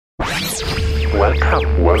Welcome.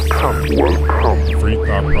 Free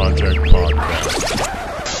Thought Project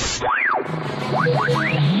Podcast. I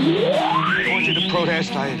don't want you to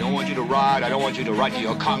protest. I don't want you to riot. I don't want you to write to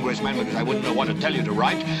your congressman because I wouldn't know what to tell you to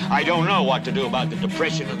write. I don't know what to do about the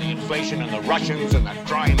depression and the inflation and the Russians and the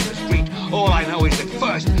crime in the street. All I know is that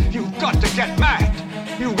first, you've got to get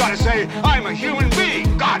mad. You've got to say, I'm a human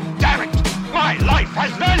being. God damn it. My life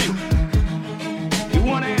has value. You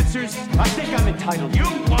want answers? I think I'm entitled. You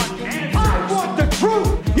want answers? I want the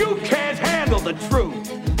truth. You can't handle the truth.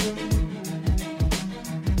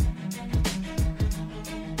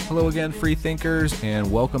 Hello again, free thinkers,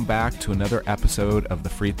 and welcome back to another episode of the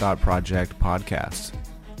Free Thought Project podcast.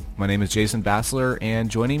 My name is Jason Bassler, and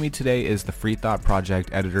joining me today is the Free Thought Project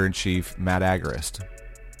editor-in-chief, Matt Agorist.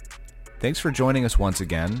 Thanks for joining us once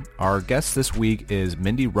again. Our guest this week is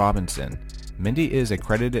Mindy Robinson. Mindy is a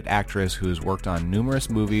credited actress who has worked on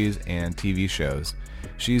numerous movies and TV shows.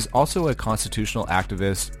 She's also a constitutional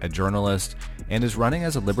activist, a journalist, and is running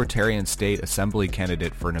as a Libertarian State Assembly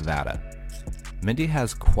candidate for Nevada. Mindy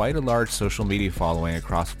has quite a large social media following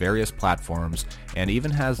across various platforms and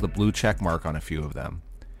even has the blue check mark on a few of them.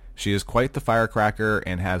 She is quite the firecracker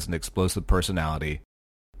and has an explosive personality.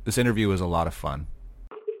 This interview was a lot of fun.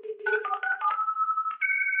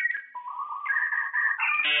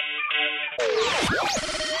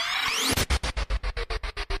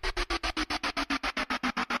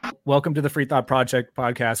 Welcome to the Free Thought Project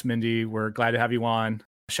podcast, Mindy. We're glad to have you on.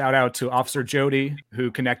 Shout out to Officer Jody,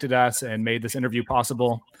 who connected us and made this interview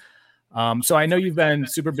possible. So I know you've been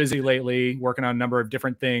super busy lately, working on a number of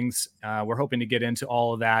different things. We're hoping to get into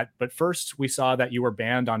all of that. But first, we saw that you were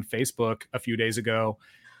banned on Facebook a few days ago.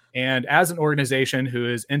 And as an organization who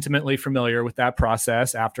is intimately familiar with that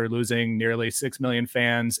process after losing nearly 6 million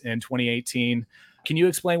fans in 2018, can you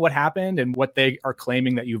explain what happened and what they are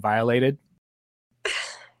claiming that you violated?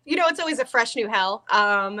 You know, it's always a fresh new hell.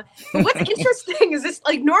 But what's interesting is this,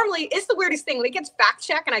 like, normally it's the weirdest thing. When it gets fact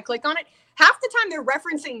check and I click on it, half the time they're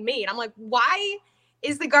referencing me. And I'm like, why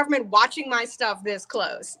is the government watching my stuff this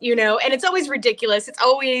close? You know, and it's always ridiculous. It's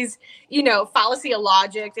always, you know, fallacy of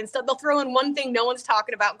logic and stuff. They'll throw in one thing no one's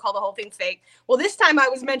talking about and call the whole thing fake. Well, this time I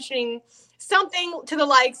was mentioning something to the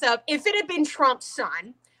likes of, if it had been Trump's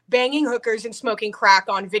son banging hookers and smoking crack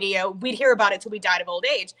on video, we'd hear about it till we died of old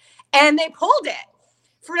age. And they pulled it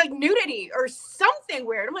for like nudity or something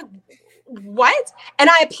weird. I'm like, what? And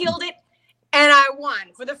I appealed it and I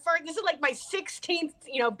won for the first, this is like my 16th,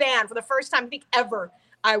 ban for the first time I think ever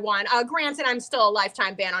I won. Granted, I'm still a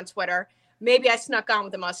lifetime ban on Twitter. Maybe I snuck on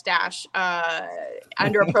with a mustache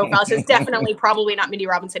under a profile. So it's definitely probably not Mindy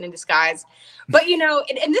Robinson in disguise. But,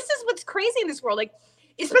 and this is what's crazy in this world. Like,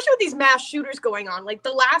 especially with these mass shooters going on, like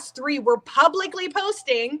the last 3 were publicly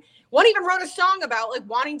posting. One even wrote a song about like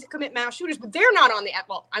wanting to commit mass shooters, but they're not on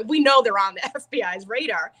we know they're on the FBI's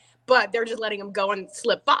radar, but they're just letting them go and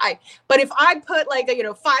slip by. But if I put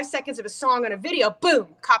 5 seconds of a song on a video,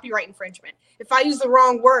 boom, copyright infringement. If I use the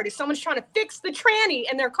wrong word, if someone's trying to fix the tranny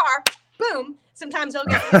in their car, boom, sometimes they'll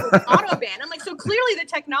get auto ban. I'm like, so clearly the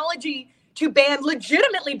technology to ban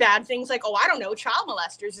legitimately bad things like, child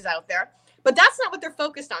molesters is out there. But that's not what they're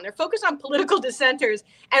focused on. They're focused on political dissenters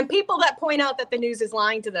and people that point out that the news is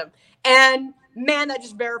lying to them. And man, that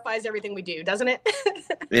just verifies everything we do, doesn't it?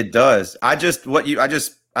 It does. I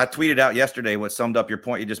tweeted out yesterday what summed up your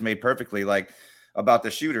point you just made perfectly, like about the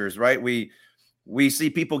shooters, right? We see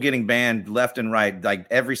people getting banned left and right, like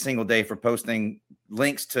every single day for posting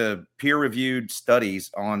links to peer-reviewed studies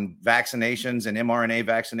on vaccinations and mRNA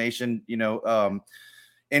vaccination,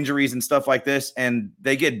 injuries and stuff like this, and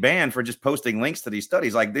they get banned for just posting links to these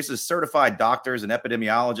studies. Like, this is certified doctors and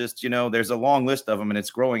epidemiologists, there's a long list of them and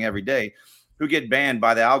it's growing every day, who get banned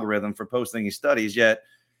by the algorithm for posting these studies. Yet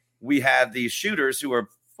we have these shooters who are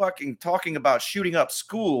fucking talking about shooting up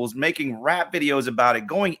schools, making rap videos about it,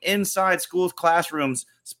 going inside schools' classrooms,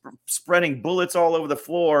 spreading bullets all over the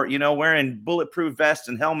floor, wearing bulletproof vests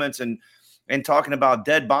and helmets and talking about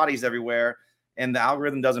dead bodies everywhere. And the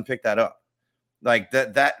algorithm doesn't pick that up. Like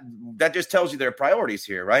that just tells you their priorities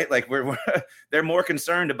here, right? Like they're more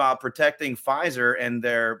concerned about protecting Pfizer and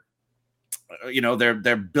their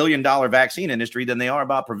 $1 billion vaccine industry than they are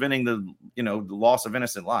about preventing the loss of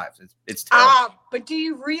innocent lives. It's terrible. But do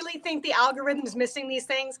you really think the algorithm's missing these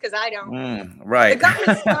things? Because I don't. Right. The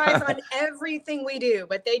government spies on everything we do,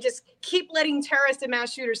 but they just keep letting terrorists and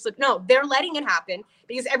mass shooters slip. No, they're letting it happen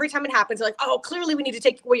because every time it happens, they're like, oh, clearly we need to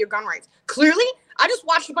take away your gun rights. Clearly, I just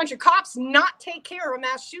watched a bunch of cops not take care of a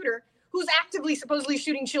mass shooter who's actively supposedly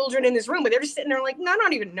shooting children in this room, but they're just sitting there like, no,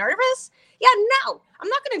 not even nervous. Yeah, no, I'm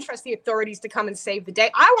not going to trust the authorities to come and save the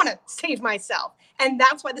day. I want to save myself. And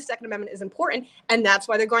that's why the Second Amendment is important. And that's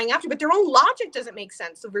why they're going after it. But their own logic doesn't make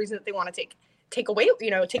sense. The reason that they want to take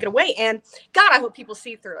it away. And God, I hope people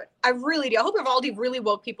see through it. I really do. I hope Uvalde really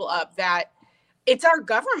woke people up that it's our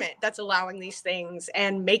government that's allowing these things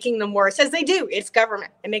and making them worse, as they do. It's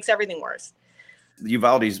government. It makes everything worse.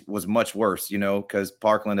 Uvalde's was much worse, because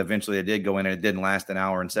Parkland eventually it did go in and it didn't last an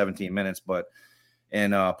hour and 17 minutes. But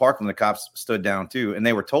in Parkland, the cops stood down too, and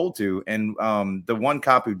they were told to. And the one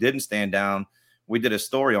cop who didn't stand down, we did a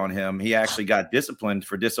story on him. He actually got disciplined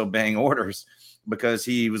for disobeying orders because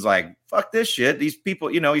he was like, fuck this shit. These people,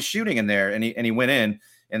 he's shooting in there. And he went in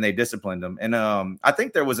and they disciplined him. And I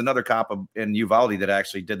think there was another cop in Uvalde that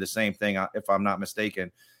actually did the same thing, if I'm not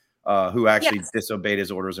mistaken. Who actually disobeyed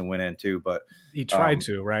his orders and went in too, but he tried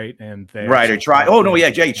to, right? And they he tried. Oh no,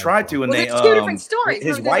 yeah, Jay, he tried to, and well, they two different stories.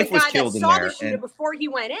 His wife was killed in there, and before he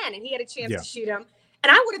went in, and he had a chance to shoot him,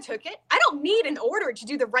 and I would have took it. I don't need an order to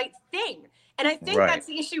do the right thing, and I think that's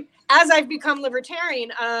the issue. As I've become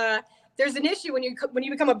libertarian, there's an issue when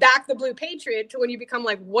you become a back the blue patriot to when you become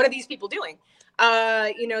like, what are these people doing?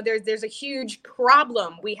 There's a huge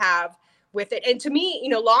problem we have with it, and to me,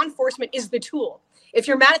 law enforcement is the tool. If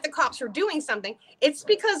you're mad at the cops for doing something, it's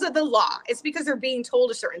because of the law. It's because they're being told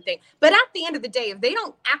a certain thing. But at the end of the day, if they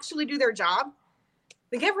don't actually do their job,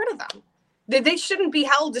 then get rid of them. They shouldn't be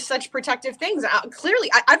held to such protective things. Clearly,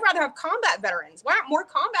 I'd rather have combat veterans. Why aren't more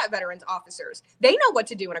combat veterans officers? They know what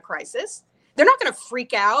to do in a crisis. They're not going to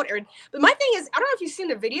freak out. But my thing is, I don't know if you've seen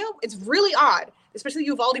the video. It's really odd, especially the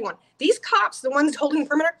Uvalde one. These cops, the ones holding the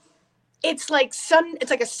perimeter, it's like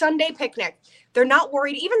a Sunday picnic. They're not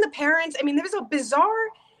worried. Even the parents. I mean, there's a bizarre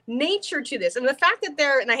nature to this. And the fact that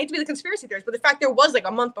and I hate to be the conspiracy theorist, but the fact there was like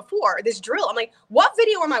a month before this drill, I'm like, what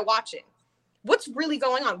video am I watching? What's really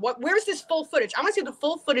going on? Where's this full footage? I want to see the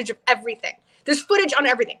full footage of everything. There's footage on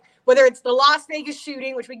everything, whether it's the Las Vegas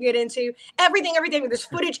shooting, which we can get into, everything. There's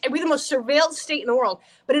footage, and we're the most surveilled state in the world.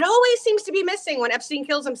 But it always seems to be missing when Epstein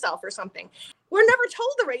kills himself or something. We're never told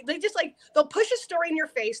the right. They just they'll push a story in your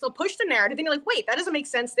face. They'll push the narrative. And you're like, wait, that doesn't make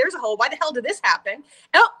sense. There's a hole. Why the hell did this happen?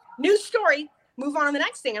 Oh, new story. Move on to the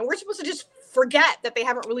next thing. And we're supposed to just forget that they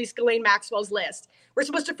haven't released Ghislaine Maxwell's list. We're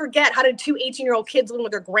supposed to forget how did two 18-year-old kids living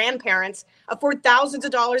with their grandparents afford thousands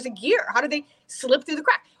of dollars a year? How did they slip through the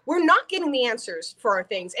crack? We're not getting the answers for our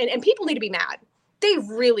things. And people need to be mad. They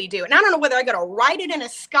really do. And I don't know whether I got to ride it in a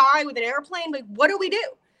sky with an airplane. Like, what do we do?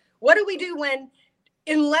 What do we do when,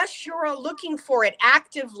 unless you're looking for it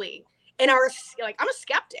actively, and I'm a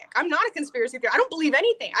skeptic. I'm not a conspiracy theorist. I don't believe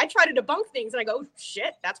anything. I try to debunk things and I go,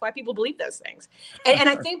 shit, that's why people believe those things. And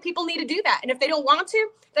I think people need to do that. And if they don't want to,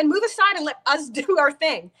 then move aside and let us do our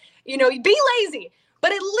thing. Be lazy,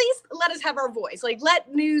 but at least let us have our voice.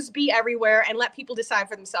 Let news be everywhere and let people decide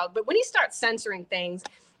for themselves. But when you start censoring things,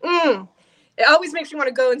 it always makes me want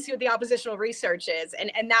to go and see what the oppositional research is.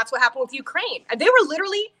 And that's what happened with Ukraine. They were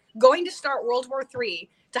literally going to start World War III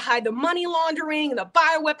to hide the money laundering and the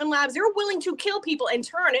bioweapon labs. They were willing to kill people and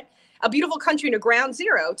turn it, a beautiful country, into ground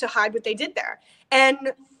zero to hide what they did there.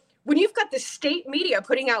 And when you've got the state media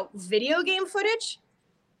putting out video game footage,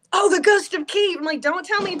 the ghost of Kyiv. I'm like, don't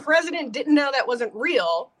tell me president didn't know that wasn't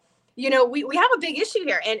real. We have a big issue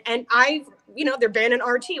here. And they're banning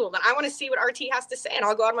RT. Well, then I want to see what RT has to say, and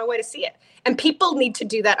I'll go out of my way to see it. And people need to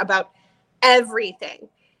do that about everything.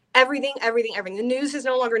 Everything. The news is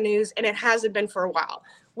no longer news, and it hasn't been for a while.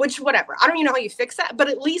 Which, whatever. I don't even know how you fix that, but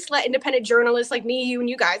at least let independent journalists like me, you, and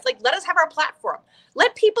you guys, let us have our platform.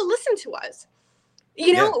 Let people listen to us.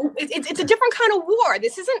 It's a different kind of war.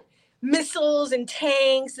 This isn't missiles and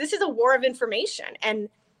tanks. This is a war of information, and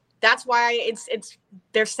that's why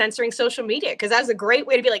they're censoring social media, because that's a great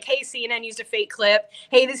way to be like, hey, CNN used a fake clip.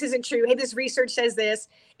 Hey, this isn't true. Hey, this research says this.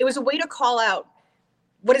 It was a way to call out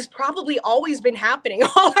what has probably always been happening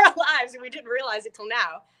all our lives, and we didn't realize it till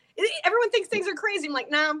now. Everyone thinks things are crazy. I'm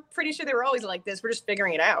like, nah, I'm pretty sure they were always like this. We're just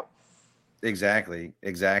figuring it out. Exactly.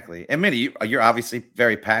 And Mindy, you're obviously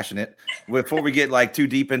very passionate. Before we get too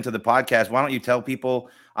deep into the podcast, why don't you tell people,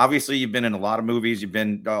 obviously you've been in a lot of movies. You've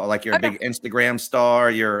been you're a big Instagram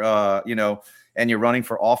star, you're, and you're running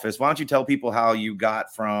for office. Why don't you tell people how you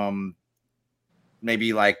got from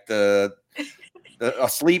maybe the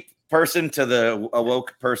asleep person to the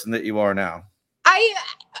awoke person that you are now?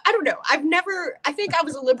 I don't know. I think I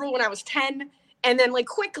was a liberal when I was 10, and then that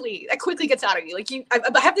quickly gets out of you.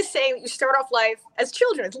 I have this saying that you start off life as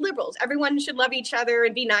children, as liberals. Everyone should love each other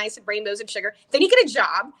and be nice and rainbows and sugar. Then you get a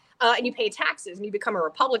job. and you pay taxes and you become a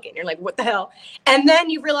Republican. You're like, what the hell? And then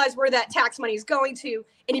you realize where that tax money is going to,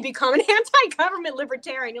 and you become an anti-government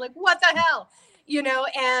libertarian. You're like, what the hell? You know,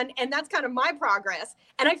 and that's kind of my progress.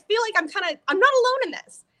 And I feel like I'm not alone in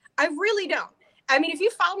this. I really don't. I mean, if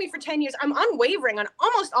you follow me for 10 years, I'm unwavering on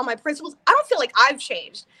almost all my principles. I don't feel like I've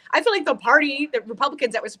changed. I feel like the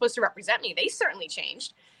Republicans that were supposed to represent me, they certainly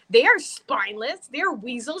changed. They are spineless. They're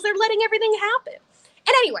weasels. They're letting everything happen.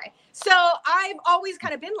 And anyway, so I've always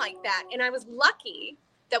kind of been like that. And I was lucky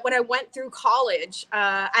that when I went through college,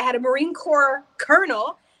 I had a Marine Corps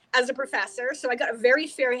colonel as a professor. So I got a very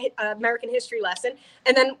fair American history lesson.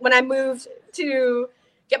 And then when I moved to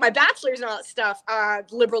get my bachelor's and all that stuff,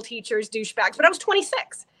 liberal teachers, douchebags, but I was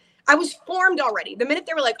 26. I was formed already. The minute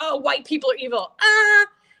they were like, oh, white people are evil,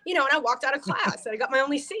 you know, and I walked out of class and I got my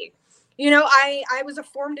only C. You know, I was a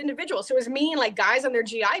formed individual. So it was me and like guys on their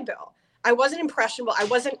GI Bill. I wasn't impressionable. I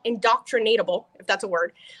wasn't indoctrinatable, if that's a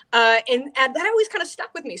word. And that always kind of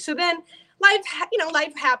stuck with me. So then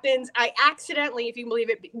life happens. I accidentally, if you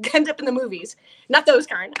believe it, end up in the movies. Not those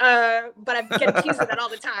kind, but I get accused of that all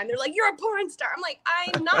the time. They're like, you're a porn star. I'm like,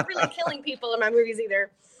 I'm not really killing people in my movies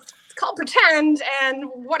either. It's called pretend and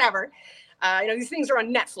whatever. You know, these things are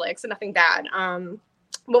on Netflix and nothing bad.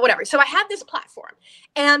 But whatever. So I had this platform,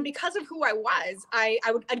 and because of who I was,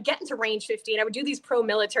 I'd get into Range 50 and I would do these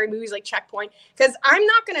pro-military movies like Checkpoint, because I'm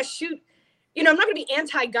not going to shoot, you know, I'm not going to be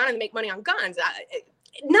anti-gun and make money on guns.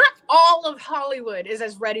 Not all of Hollywood is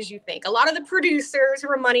as red as you think. A lot of the producers who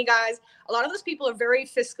are money guys, a lot of those people are very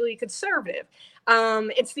fiscally conservative.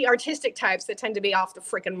 It's the artistic types that tend to be off the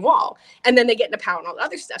freaking wall, and then they get into power and all the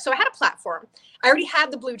other stuff. So I had a platform. I already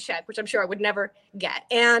had the blue check, which I'm sure I would never get.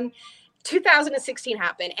 And 2016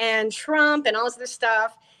 happened, and Trump and all this other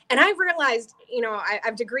stuff. And I realized, you know, I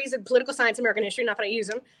have degrees in political science, American history, not that I use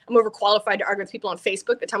them. I'm overqualified to argue with people on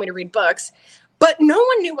Facebook that tell me to read books. But no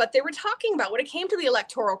one knew what they were talking about when it came to the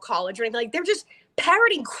Electoral College or anything. Like, they're just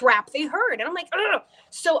parroting crap they heard. And I'm like, ugh.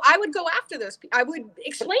 So I would go after those. I would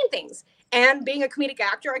explain things. And being a comedic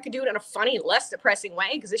actor, I could do it in a funny, less depressing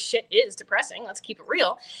way, because this shit is depressing. Let's keep it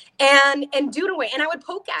real. And do it away. And I would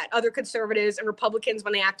poke at other conservatives and Republicans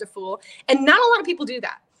when they act a fool. And not a lot of people do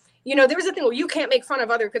that. You know, there was a thing, well, you can't make fun of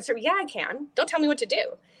other conservatives. Yeah, I can. Don't tell me what to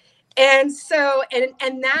do. And so,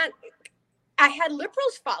 and that, I had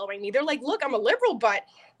liberals following me. They're like, look, I'm a liberal, but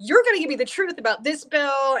you're going to give me the truth about this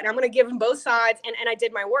bill, and I'm going to give them both sides. And I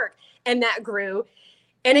did my work, and that grew,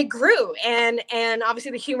 and it grew. And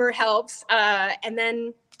obviously the humor helps. And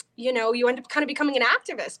then, you know, you end up kind of becoming an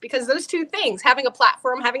activist, because those two things, having a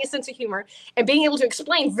platform, having a sense of humor, and being able to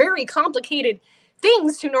explain very complicated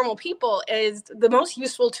things to normal people is the most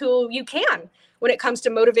useful tool you can when it comes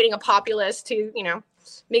to motivating a populace to, you know,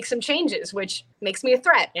 make some changes, which makes me a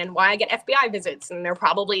threat, and why I get FBI visits. And they're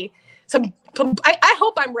probably I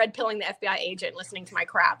hope I'm red pilling the FBI agent listening to my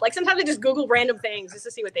crap. Like, sometimes I just Google random things just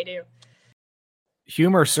to see what they do.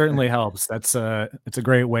 Humor certainly helps. It's a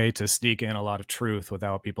great way to sneak in a lot of truth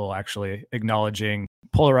without people actually acknowledging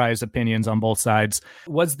polarized opinions on both sides.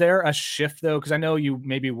 Was there a shift, though? Because I know you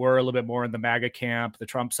maybe were a little bit more in the MAGA camp, the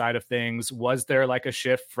Trump side of things. Was there like a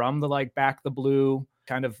shift from the like back the blue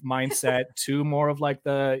kind of mindset to more of like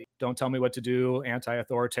the don't tell me what to do,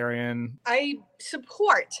 anti-authoritarian? I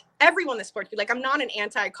support everyone that supports me. Like, I'm not an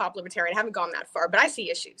anti-cop libertarian. I haven't gone that far, but I see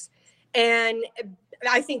issues. And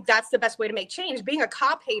I think that's the best way to make change. Being a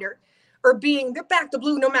cop hater or being they're back the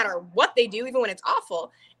blue no matter what they do, even when it's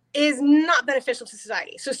awful, is not beneficial to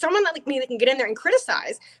society. So someone like me that can get in there and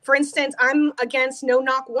criticize, for instance, I'm against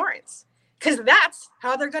no-knock warrants, because that's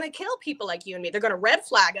how they're going to kill people like you and me. They're going to red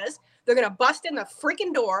flag us. They're going to bust in the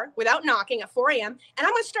freaking door without knocking at 4 a.m. and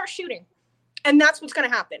I'm going to start shooting. And that's what's going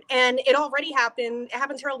to happen. And it already happened. It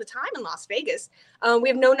happens here all the time in Las Vegas. We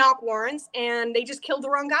have no-knock warrants, and they just killed the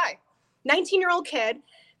wrong guy. 19-year-old kid,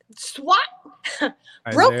 SWAT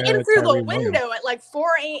broke in through the window at like 4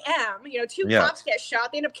 a.m. You know, two cops get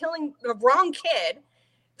shot. They end up killing the wrong kid.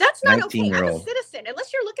 That's not okay. I'm a citizen.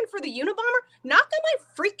 Unless you're looking for the Unabomber, knock on my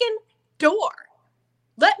freaking door.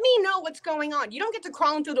 Let me know what's going on. You don't get to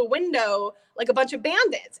crawl in through the window like a bunch of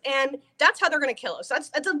bandits. And that's how they're going to kill us.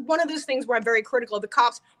 That's one of those things where I'm very critical of the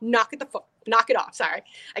cops. Knock it off. Sorry.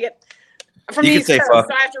 I get from you the East Coast,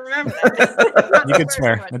 so I have to remember that. You can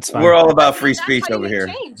swear. That's fine. We're all about free speech over here.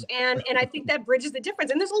 Change. And I think that bridges the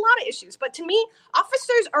difference. And there's a lot of issues. But to me,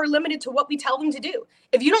 officers are limited to what we tell them to do.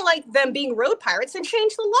 If you don't like them being road pirates, then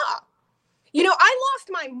change the law. You know, I lost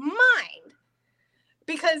my mind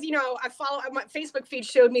because, you know, my Facebook feed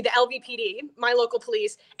showed me the LVPD, my local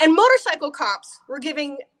police, and motorcycle cops were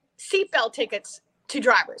giving seatbelt tickets to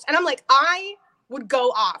drivers. And I'm like, I would go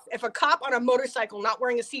off if a cop on a motorcycle not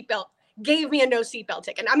wearing a seatbelt gave me a no seatbelt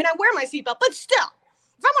ticket. I mean, I wear my seatbelt, but still,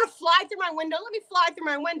 if I want to fly through my window, let me fly through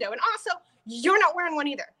my window. And also, you're not wearing one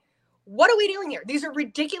either. What are we doing here? These are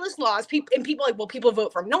ridiculous laws. People are like, well, people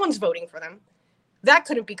vote for them. No one's voting for them. That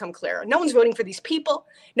couldn't become clearer. No one's voting for these people.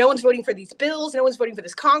 No one's voting for these bills. No one's voting for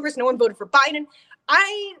this Congress. No one voted for Biden.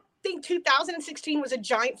 I think 2016 was a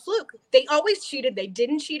giant fluke. They always cheated. They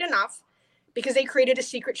didn't cheat enough because they created a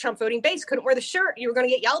secret Trump voting base. Couldn't wear the shirt. You were going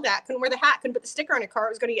to get yelled at. Couldn't wear the hat. Couldn't put the sticker on your car. It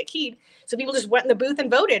was going to get keyed. So people just went in the booth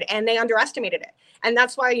and voted, and they underestimated it. And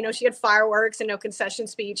that's why, she had fireworks and no concession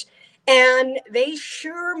speech. And they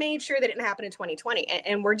sure made sure that it didn't happen in 2020.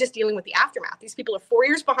 And we're just dealing with the aftermath. These people are 4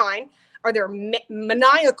 years behind are their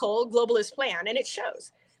maniacal globalist plan. And it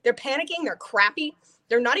shows. They're panicking. They're crappy.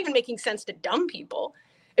 They're not even making sense to dumb people.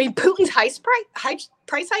 I mean, Putin's price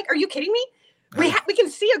hike. Are you kidding me? We can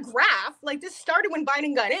see a graph. Like, this started when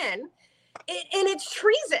Biden got in. And it's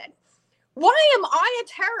treason. Why am I a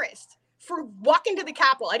terrorist for walking to the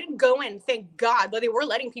Capitol? I didn't go in, thank God, but they were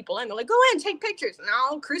letting people in. They're like, go in, take pictures. And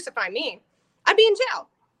I'll crucify me. I'd be in jail.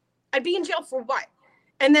 I'd be in jail for what?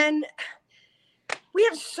 And then we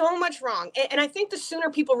have so much wrong. And I think the sooner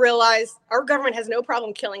people realize our government has no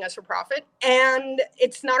problem killing us for profit, and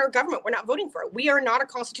it's not our government. We're not voting for it. We are not a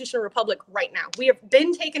constitutional republic right now. We have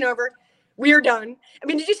been taken over. We are done. I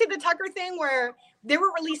mean, did you see the Tucker thing where they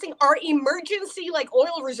were releasing our emergency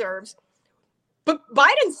oil reserves? But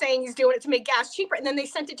Biden's saying he's doing it to make gas cheaper. And then they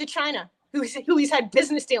sent it to China, who he's had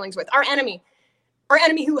business dealings with, our enemy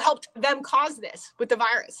who helped them cause this with the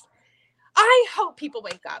virus. I hope people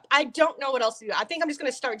wake up. I don't know what else to do. I think I'm just going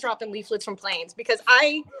to start dropping leaflets from planes because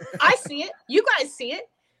I see it. You guys see it.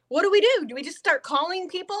 What do? Do we just start calling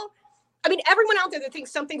people? I mean, everyone out there that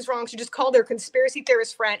thinks something's wrong should just call their conspiracy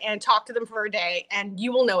theorist friend and talk to them for a day, and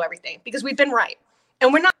you will know everything because we've been right.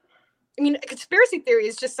 And we're not. I mean, a conspiracy theory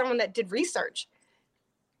is just someone that did research.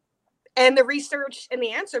 And the research and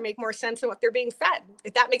the answer make more sense than what they're being fed.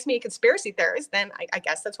 If that makes me a conspiracy theorist, then I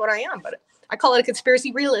guess that's what I am. But I call it a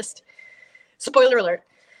conspiracy realist. Spoiler alert.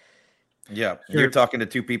 Yeah, you're talking to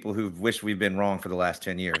two people who wish we've been wrong for the last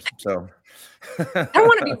 10 years. So I don't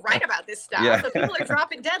want to be right about this stuff. Yeah. But people are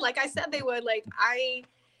dropping dead like I said they would. And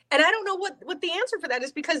I don't know what the answer for that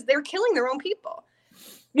is because they're killing their own people.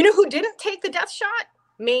 You know who didn't take the death shot?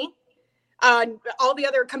 Me. All the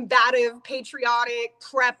other combative, patriotic,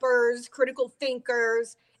 preppers, critical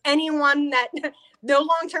thinkers, anyone that no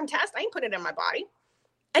long-term test, I ain't put it in my body.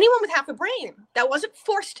 Anyone with half a brain that wasn't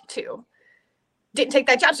forced to didn't take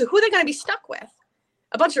that job. So who are they going to be stuck with?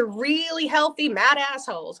 A bunch of really healthy, mad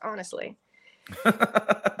assholes, honestly.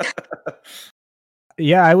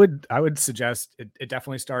 Yeah, I would suggest it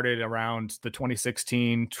definitely started around the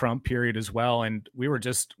 2016 Trump period as well. And we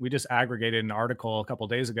just aggregated an article a couple of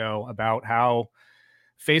days ago about how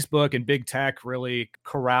Facebook and big tech really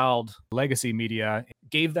corralled legacy media,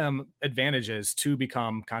 gave them advantages to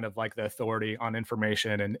become kind of like the authority on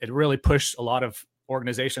information. And it really pushed a lot of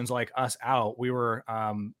organizations like us out. We were,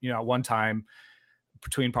 at one time,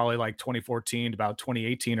 between probably 2014 to about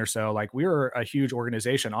 2018 or so, we were a huge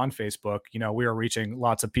organization on Facebook. We were reaching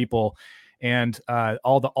lots of people, and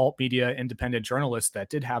all the alt media independent journalists that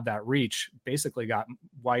did have that reach basically got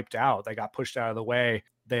wiped out. They got pushed out of the way.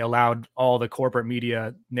 They allowed all the corporate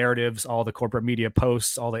media narratives, all the corporate media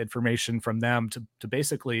posts, all the information from them to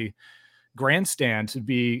basically grandstand, to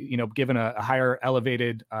be, given a higher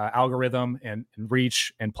elevated algorithm and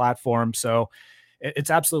reach and platform. So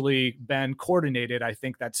it's absolutely been coordinated. I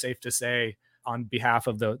think that's safe to say on behalf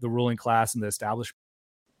of the ruling class and the establishment.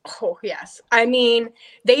 Oh, yes. I mean,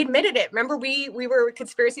 they admitted it. Remember, we were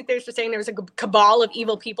conspiracy theorists for saying there was a cabal of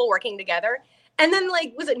evil people working together. And then,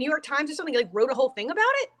 was it New York Times or something, wrote a whole thing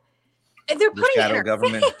about it? And they're putting it in our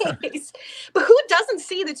government face. But who doesn't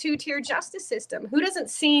see the two-tier justice system? Who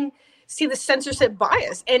doesn't see the censorship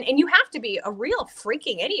bias? And you have to be a real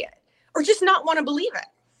freaking idiot or just not want to believe it.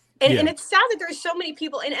 And it's sad that there's so many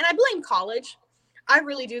people, and I blame college. I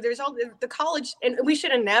really do. There's all the college, and we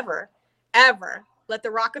should have never, ever let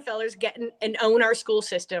the Rockefellers get in and own our school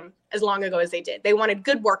system as long ago as they did. They wanted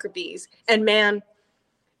good worker bees, and man,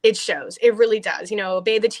 it shows. It really does.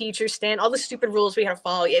 Obey the teacher, stand, all the stupid rules we had to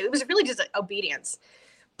follow. It was really just obedience.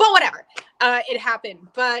 But whatever, it happened.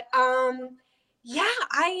 But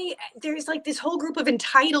there's this whole group of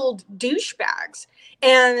entitled douchebags.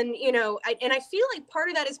 And, I feel like part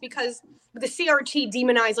of that is because the CRT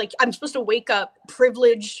demonized, I'm supposed to wake up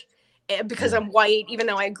privileged because I'm white, even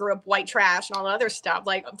though I grew up white trash and all the other stuff.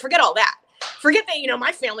 Forget all that. Forget that,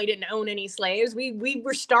 my family didn't own any slaves. We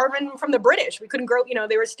were starving from the British. We couldn't grow,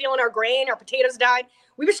 they were stealing our grain. Our potatoes died.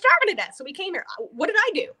 We were starving to death. So we came here. What did I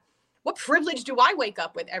do? What privilege do I wake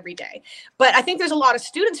up with every day? But I think there's a lot of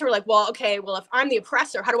students who are like, well, okay, well, if I'm the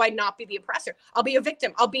oppressor, how do I not be the oppressor? I'll be a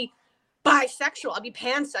victim. I'll be bisexual. I'll be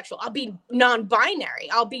pansexual. I'll be non-binary.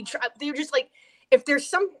 They're just like, if there's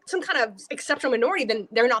some kind of exceptional minority, then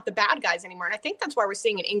they're not the bad guys anymore. And I think that's why we're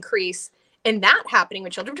seeing an increase in that happening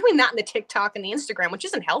with children, between that and the TikTok and the Instagram, which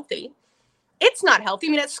isn't healthy. It's not healthy. I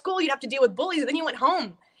mean, at school, you'd have to deal with bullies, and then you went home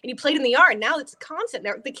and you played in the yard. Now it's constant.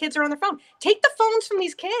 The kids are on their phone. Take the phones from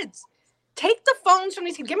these kids. Take the phones from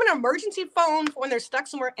these kids. Give them an emergency phone for when they're stuck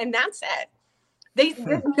somewhere, and that's it.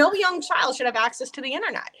 No young child should have access to the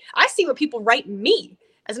internet. I see what people write me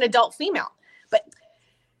as an adult female. But,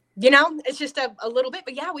 it's just a little bit.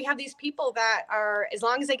 But, yeah, we have these people that are, as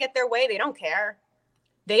long as they get their way, they don't care.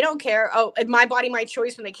 They don't care. Oh, my body, my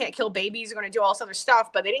choice, when they can't kill babies, they're going to do all this other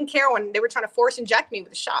stuff. But they didn't care when they were trying to force inject me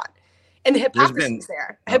with a shot. And the hypocrisy is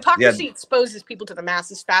there. Hypocrisy exposes people to the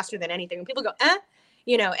masses faster than anything. When people go,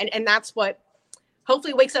 and that's what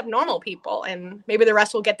hopefully wakes up normal people. And maybe the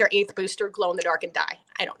rest will get their 8th booster, glow in the dark, and die.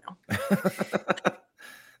 I don't know.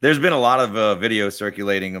 There's been a lot of videos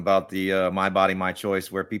circulating about the My Body, My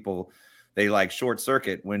Choice, where people, they like short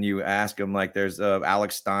circuit when you ask them. Like there's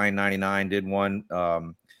Alex Stein 99 did one.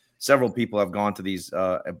 Several people have gone to these,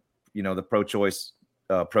 the pro-choice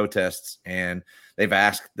protests, and they've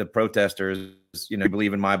asked the protesters,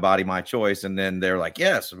 believe in my body, my choice. And then they're like,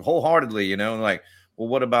 yes, wholeheartedly, like, well,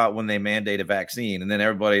 what about when they mandate a vaccine? And then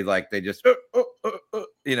everybody, like, they just,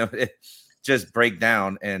 it just break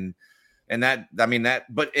down. And that,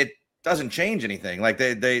 but it doesn't change anything. Like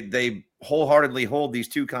they wholeheartedly hold these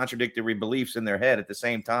two contradictory beliefs in their head at the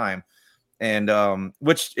same time. And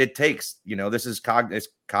which it takes, this is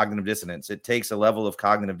cognitive dissonance. It takes a level of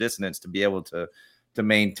cognitive dissonance to be able to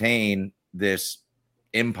maintain this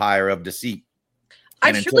empire of deceit.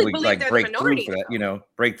 And until we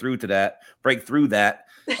break through that,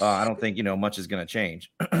 I don't think, much is going to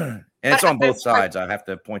change. And it's on both sides. I have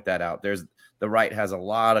to point that out. The right has a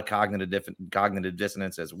lot of cognitive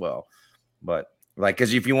dissonance as well. But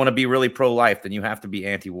because if you want to be really pro-life, then you have to be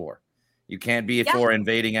anti-war. You can't be for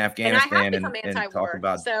invading Afghanistan and talk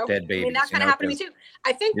about dead babies. That kind of happened to me too.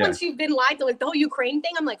 I think once you've been lied to, like the whole Ukraine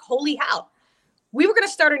thing, I'm like, holy hell. We were going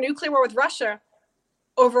to start a nuclear war with Russia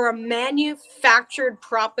over a manufactured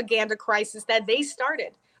propaganda crisis that they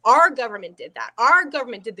started. Our government did that. Our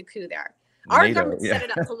government did the coup there. Our government set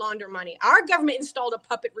it up to launder money. Our government installed a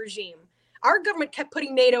puppet regime. Our government kept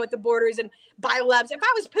putting NATO at the borders and biolabs. If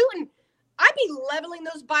I was Putin, I'd be leveling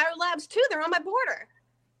those biolabs too. They're on my border.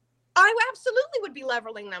 I absolutely would be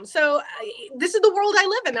leveling them. So this is the world I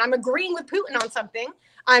live in. I'm agreeing with Putin on something.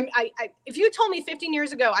 If you told me 15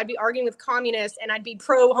 years ago, I'd be arguing with communists and I'd be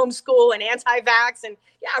pro homeschool and anti-vax and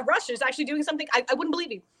Russia's actually doing something, I wouldn't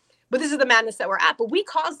believe you. But this is the madness that we're at. But we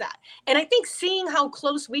caused that. And I think seeing how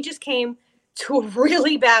close we just came to a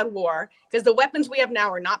really bad war, because the weapons we have now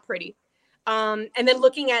are not pretty. And then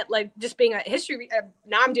looking at just being a history,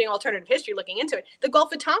 now I'm doing alternative history, looking into it, the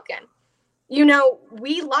Gulf of Tonkin. We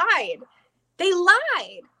lied. They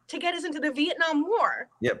lied to get us into the Vietnam War.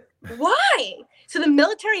 Yep. Why? So the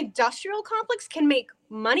military industrial complex can make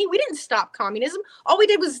money. We didn't stop communism. All we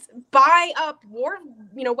did was buy up war,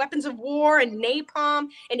 weapons of war and napalm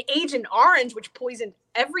and Agent Orange, which poisoned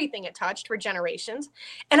everything it touched for generations.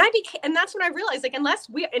 And that's when I realized, and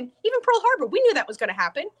even Pearl Harbor, we knew that was going to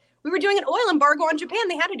happen. We were doing an oil embargo on Japan.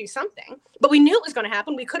 They had to do something, but we knew it was going to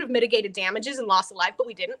happen. We could have mitigated damages and lost a life, but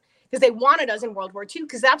we didn't, because they wanted us in World War II,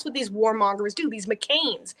 because that's what these warmongers do, these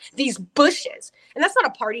McCains, these Bushes. And that's not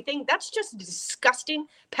a party thing. That's just a disgusting,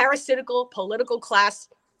 parasitical, political class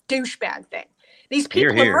douchebag thing. These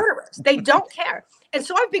people are murderers. They don't care. And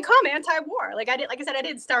so I've become anti-war. Like I said, I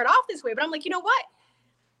didn't start off this way, but I'm like, you know what?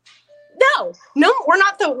 No, we're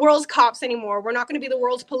not the world's cops anymore. We're not going to be the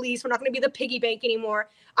world's police. We're not going to be the piggy bank anymore.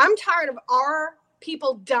 I'm tired of our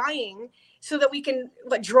people dying so that we can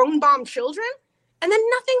drone bomb children, and then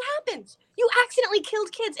nothing happens. You accidentally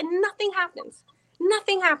killed kids and nothing happens.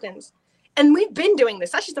 Nothing happens. And we've been doing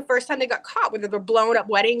this. That's just the first time they got caught, whether they're blowing up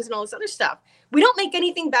weddings and all this other stuff. We don't make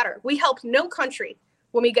anything better. We help no country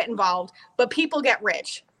when we get involved, but people get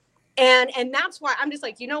rich. And that's why I'm just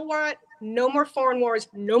like, you know what? No more foreign wars,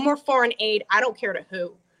 no more foreign aid. I don't care to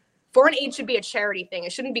who. Foreign aid should be a charity thing.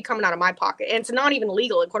 It shouldn't be coming out of my pocket. And it's not even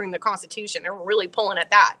legal according to the Constitution. They're really pulling at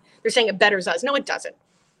that. They're saying it betters us. No, it doesn't.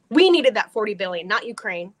 We needed that $40 billion, not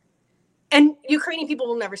Ukraine. And Ukrainian people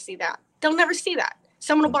will never see that. They'll never see that.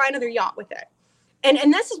 Someone will buy another yacht with it.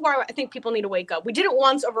 And this is why I think people need to wake up. We did it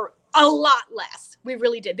once over a lot less. We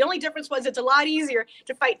really did. The only difference was it's a lot easier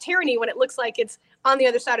to fight tyranny when it looks like it's on the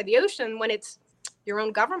other side of the ocean, when it's your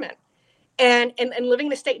own government. And living in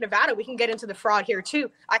the state of Nevada, we can get into the fraud here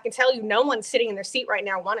too. I can tell you, no one's sitting in their seat right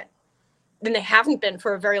now won it. Then they haven't been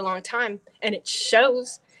for a very long time, and it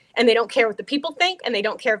shows. And they don't care what the people think, and they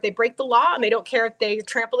don't care if they break the law, and they don't care if they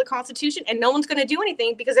trample the Constitution, and no one's going to do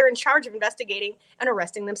anything because they're in charge of investigating and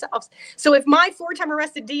arresting themselves. So if my 4-time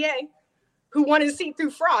arrested DA, who won his seat through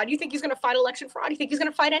fraud, you think he's going to fight election fraud? You think he's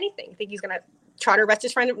going to fight anything? You think he's going to try to arrest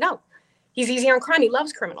his friend? No, he's easy on crime. He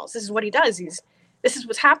loves criminals. This is what he does. This is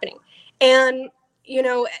what's happening. And, you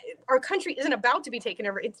know, our country isn't about to be taken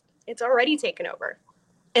over. It's already taken over.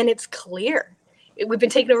 And it's clear. We've been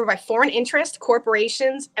taken over by foreign interests,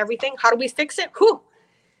 corporations, everything. How do we fix it? Whew.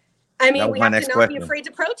 I mean, we have to not be afraid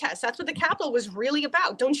to protest. That's what the Capitol was really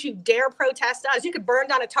about. Don't you dare protest us. You could burn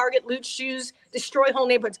down a Target, loot shoes, destroy whole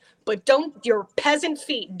neighborhoods, but don't your peasant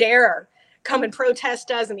feet dare come and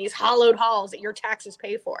protest us in these hollowed halls that your taxes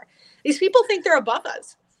pay for. These people think they're above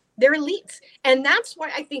us. They're elites. And that's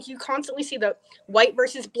why I think you constantly see the white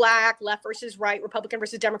versus black, left versus right, Republican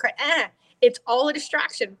versus Democrat. It's all a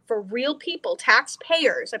distraction for real people,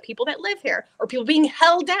 taxpayers, and people that live here, or people being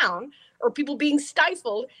held down, or people being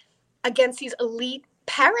stifled against these elite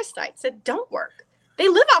parasites that don't work. They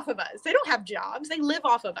live off of us. They don't have jobs. They live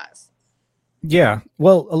off of us. Yeah.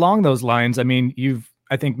 Well, along those lines, I mean, you've,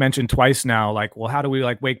 I think, mentioned twice now, like, well, how do we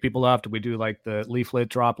like wake people up? Do we do like the leaflet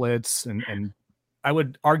droplets? And I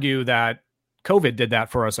would argue that COVID did that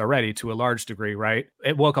for us already to a large degree, right?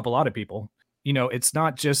 It woke up a lot of people. You know, it's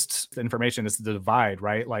not just the information, it's the divide,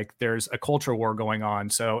 right? Like there's a culture war going on.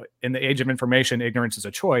 So in the age of information, ignorance is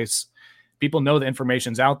a choice. People know the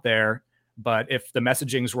information's out there, but if the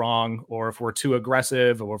messaging's wrong, or if we're too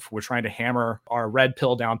aggressive, or if we're trying to hammer our red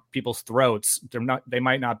pill down people's throats, they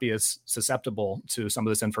might not be as susceptible to some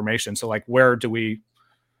of this information. So like, where do we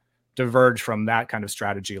diverge from that kind of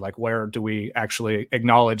strategy? Like, where do we actually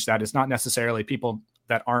acknowledge that it's not necessarily people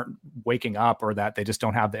that aren't waking up or that they just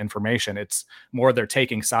don't have the information? It's more they're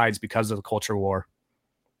taking sides because of the culture war.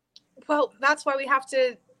 Well, that's why we have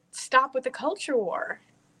to stop with the culture war.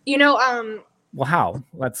 You know, well, how?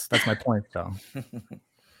 That's my point, though.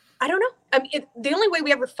 I don't know. I mean, the only way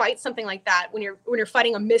we ever fight something like that when you're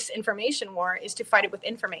fighting a misinformation war is to fight it with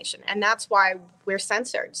information, and that's why we're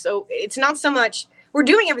censored. So it's not so much we're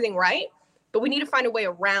doing everything right, but we need to find a way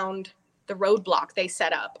around the roadblock they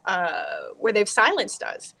set up, where they've silenced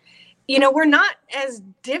us. You know, we're not as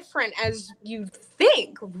different as you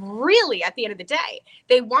think, really, at the end of the day.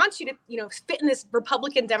 They want you to, you know, fit in this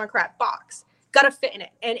Republican Democrat box. Got to fit in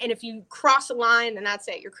it. And if you cross a line, then that's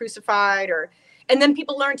it. You're crucified. And then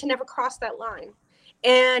people learn to never cross that line.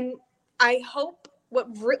 And I hope what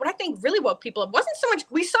I think really woke people up wasn't so much,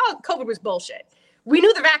 we saw COVID was bullshit. We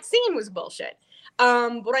knew the vaccine was bullshit.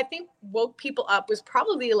 What I think woke people up was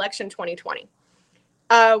probably the election 2020.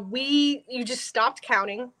 You just stopped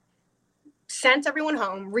counting, sent everyone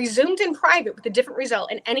home, resumed in private with a different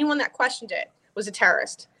result, and anyone that questioned it was a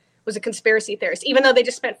terrorist, was a conspiracy theorist, even though they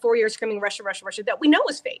just spent 4 years screaming Russia, Russia, Russia, that we know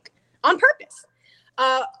was fake on purpose.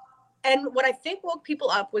 And what I think woke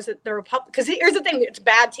people up was that the because here's the thing, it's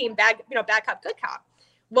bad team, bad cop, good cop.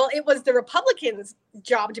 Well, it was the Republicans'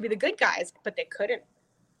 job to be the good guys, but they couldn't.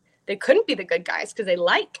 They couldn't be the good guys because they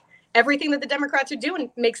like everything that the Democrats are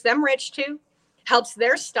doing, makes them rich too, helps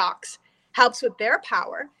their stocks, helps with their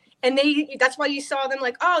power. And that's why you saw them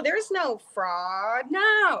like, oh, there's no fraud.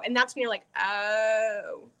 No. And that's when you're like,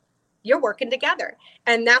 oh, you're working together.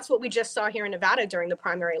 And that's what we just saw here in Nevada during the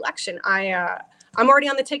primary election. I'm already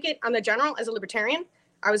on the ticket on the general as a libertarian.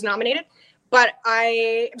 I was nominated, but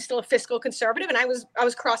I am still a fiscal conservative. And I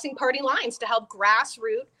was crossing party lines to help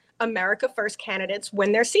grassroots America First candidates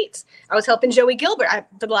win their seats. I was helping Joey Gilbert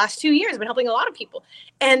for the last 2 years. I've been helping a lot of people.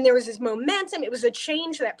 And there was this momentum. It was a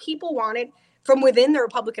change that people wanted from within the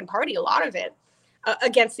Republican Party, a lot of it,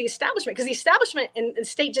 against the establishment. Because the establishment in the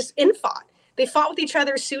state just infought. They fought with each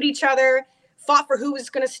other, sued each other, fought for who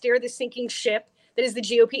was going to steer the sinking ship that is the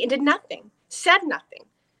GOP, and did nothing, said nothing,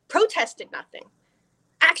 protested nothing,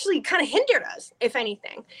 actually kind of hindered us, if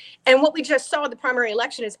anything. And what we just saw in the primary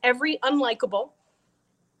election is every unlikable,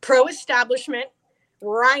 pro-establishment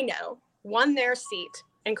rhino won their seat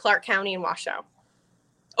in Clark County and Washoe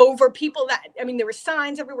over people that, I mean, there were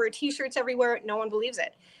signs everywhere, T-shirts everywhere. No one believes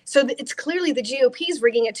it. So it's clearly the GOP's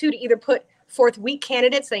rigging it too, to either put forth weak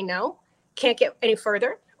candidates they know can't get any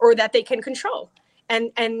further, or that they can control.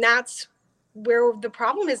 And that's where the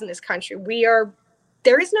problem is in this country.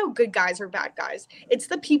 There is no good guys or bad guys. It's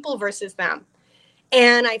the people versus them.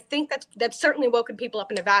 And I think that's certainly woken people up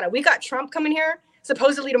in Nevada. We got Trump coming here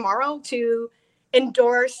supposedly tomorrow to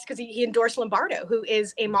endorse, because he endorsed Lombardo, who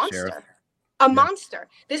is a monster. A monster.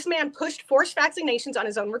 This man pushed forced vaccinations on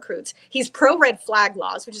his own recruits. He's pro-red flag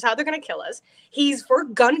laws, which is how they're going to kill us. He's for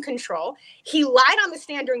gun control. He lied on the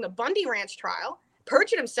stand during the Bundy Ranch trial,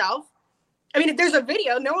 perjured himself. I mean, if there's a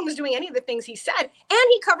video, no one was doing any of the things he said. And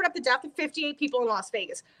he covered up the death of 58 people in Las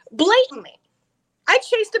Vegas. Blatantly. I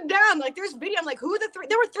chased him down. Like, there's video. I'm like, who are the three?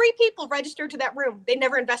 There were 3 people registered to that room. They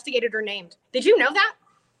never investigated or named. Did you know that?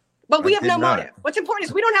 But we have no motive. What's important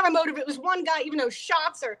is we don't have a motive. It was one guy, even though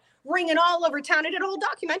shots are ringing all over town. I did a whole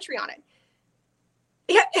documentary on it.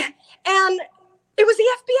 Yeah, and it was the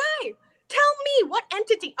FBI. Tell me what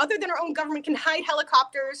entity other than our own government can hide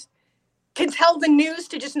helicopters, can tell the news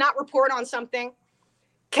to just not report on something.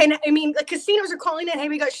 The casinos are calling in, hey,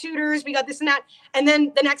 we got shooters, we got this and that. And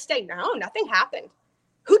then the next day, no, nothing happened.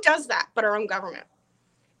 Who does that but our own government?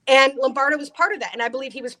 And Lombardo was part of that. And I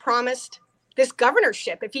believe he was promised this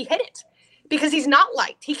governorship if he hit it, because he's not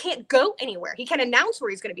liked. He can't go anywhere. He can't announce where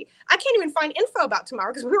he's going to be. I can't even find info about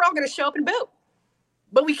tomorrow because we were all going to show up and vote.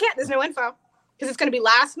 But we can't. There's no info because it's going to be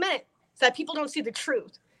last minute so that people don't see the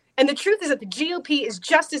truth. And the truth is that the GOP is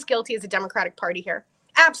just as guilty as the Democratic Party here.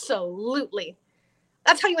 Absolutely.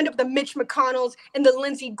 That's how you end up with the Mitch McConnells and the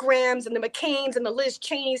Lindsey Grahams and the McCains and the Liz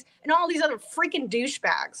Cheneys and all these other freaking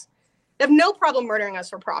douchebags. They have no problem murdering us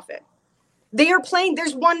for profit. They are playing.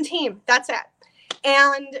 There's one team. That's it.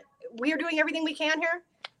 And we are doing everything we can here.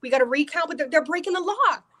 We got to recount, but they're breaking the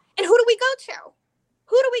law. And who do we go to?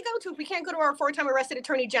 Who do we go to if we can't go to our 4-time arrested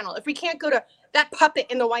attorney general? If we can't go to that puppet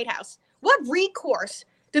in the White House? What recourse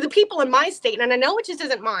do the people in my state, and I know it just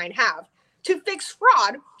isn't mine, have to fix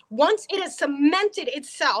fraud once it has cemented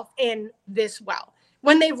itself in this well?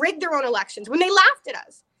 When they rigged their own elections, when they laughed at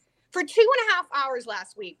us. For 2.5 hours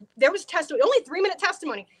last week, there was testimony, only 3-minute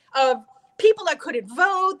testimony of people that couldn't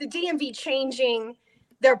vote, the DMV changing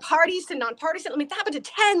their parties to nonpartisan. I mean, that happened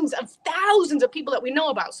to tens of thousands of people that we know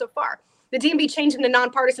about so far. The DMV changing to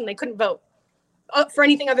nonpartisan, they couldn't vote for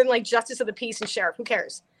anything other than like justice of the peace and sheriff. Who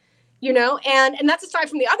cares? You know, and that's aside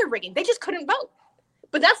from the other rigging. They just couldn't vote.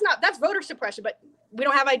 But that's voter suppression. But we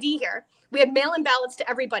don't have ID here. We had mail-in ballots to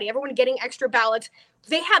everybody, everyone getting extra ballots.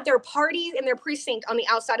 They had their parties and their precinct on the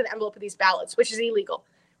outside of the envelope of these ballots, which is illegal.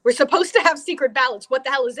 We're supposed to have secret ballots. What the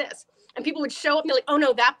hell is this? And people would show up and be like, oh,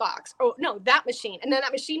 no, that box. Oh, no, that machine. And then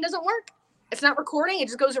that machine doesn't work. It's not recording. It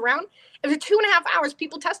just goes around. And for 2.5 hours,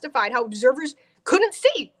 people testified how observers couldn't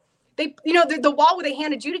see. They, the wall where they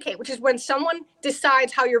hand adjudicate, which is when someone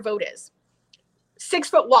decides how your vote is.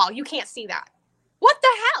 6-foot wall. You can't see that. What the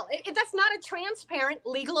hell? That's not a transparent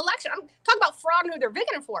legal election. I'm talking about fraud and who they're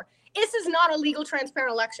rigging it for. This is not a legal,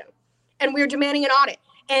 transparent election. And we're demanding an audit.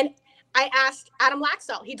 And I asked Adam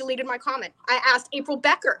Laxalt. He deleted my comment. I asked April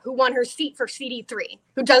Becker, who won her seat for CD3,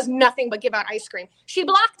 who does nothing but give out ice cream. She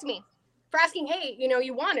blocked me for asking, hey,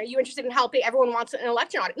 you won. Are you interested in helping? Everyone wants an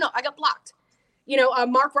election audit. No, I got blocked.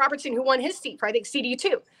 Mark Robertson, who won his seat for, I think,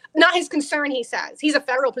 CD2. Not his concern, he says. He's a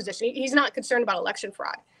federal position. He's not concerned about election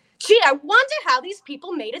fraud. Gee, I wonder how these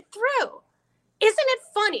people made it through. Isn't it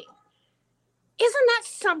funny? Isn't that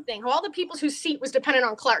something? How all the people whose seat was dependent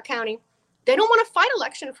on Clark County, they don't want to fight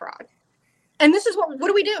election fraud. And this is what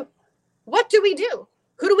do we do? What do we do?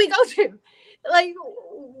 Who do we go to? Like,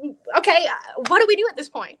 okay, what do we do at this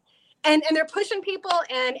point? And they're pushing people,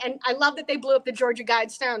 and I love that they blew up the Georgia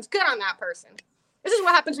Guidestones. Good on that person. This is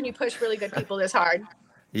what happens when you push really good people this hard.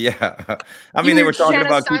 Yeah. I mean, they were talking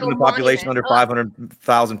about keeping the population under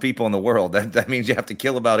 500,000 people in the world. That means you have to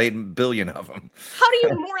kill about 8 billion of them. How do you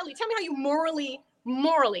tell me how you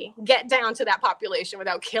morally get down to that population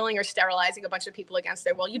without killing or sterilizing a bunch of people against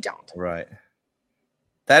their will? You don't. Right.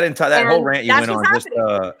 That whole rant you went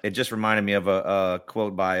on, it just reminded me of a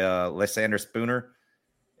quote by Lysander Spooner.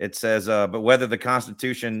 It says, but whether the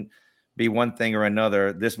Constitution be one thing or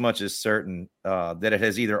another, this much is certain, that it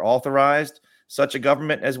has either authorized such a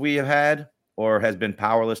government as we have had, or has been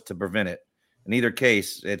powerless to prevent it. In either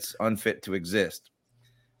case, it's unfit to exist.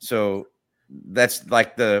 So that's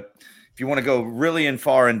like if you want to go really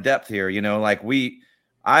far in depth here,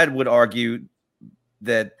 I would argue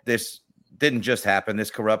that this didn't just happen.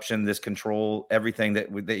 This corruption, this control, everything that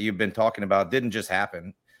you've been talking about didn't just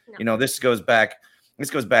happen. No. This goes back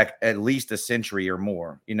at least a century or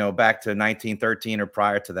more, back to 1913 or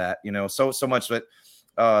prior to that, so much that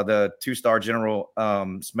the 2-star General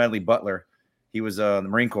Smedley Butler, he was in the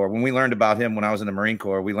Marine Corps. When we learned about him when I was in the Marine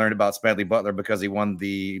Corps, we learned about Smedley Butler because he won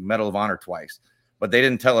the Medal of Honor twice. But they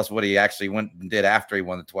didn't tell us what he actually went and did after he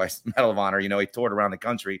won the Medal of Honor. He toured around the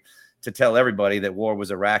country to tell everybody that war was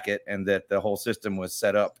a racket and that the whole system was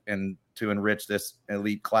set up and to enrich this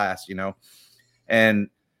elite class, And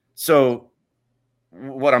so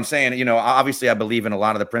what I'm saying, you know, obviously I believe in a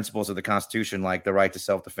lot of the principles of the Constitution, like the right to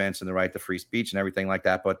self-defense and the right to free speech and everything like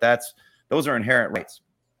that. But those are inherent rights.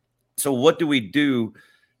 So what do we do?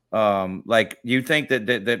 Like, you think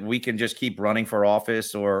that we can just keep running for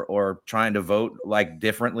office or trying to vote like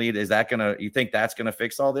differently? You think that's gonna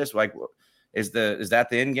fix all this? Like, is that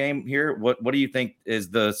the end game here? What do you think is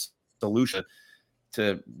the solution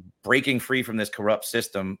to breaking free from this corrupt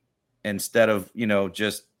system instead of, you know,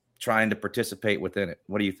 just trying to participate within it?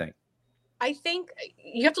 What do you think? I think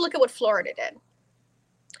you have to look at what Florida did.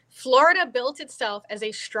 Florida built itself as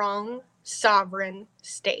a strong, sovereign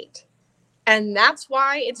state. And that's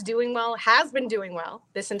why it's doing well, has been doing well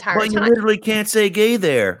this entire time. You literally can't say gay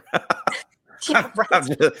there. Yeah, right.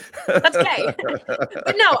 That's gay.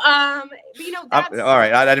 But no, you know, that's all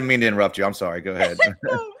right. I didn't mean to interrupt you. I'm sorry. Go ahead.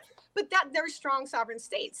 No, but they're strong sovereign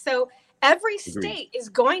states. So every state is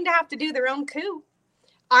going to have to do their own coup.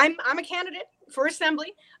 I'm a candidate for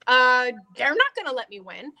assembly. They're not going to let me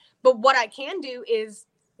win. But what I can do is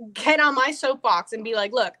get on my soapbox and be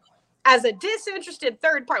like, look, as a disinterested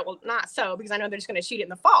third party, well, not so, because I know they're just going to cheat it in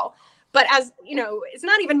the fall. But as, you know, it's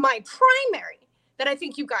not even my primary that I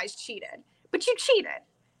think you guys cheated, but you cheated.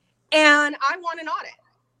 And I want an audit.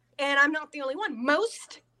 And I'm not the only one.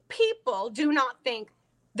 Most people do not think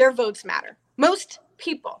their votes matter. Most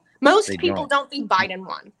people don't think Biden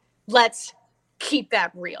won. Let's keep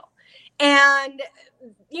that real. And,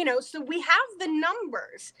 you know, so we have the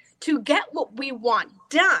numbers to get what we want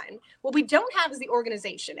done. What we don't have is the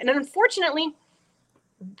organization. And unfortunately,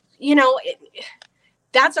 you know,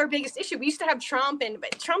 that's our biggest issue. We used to have Trump,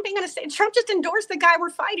 but Trump ain't going to say, Trump just endorsed the guy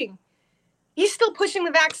we're fighting. He's still pushing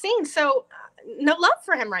the vaccine. So no love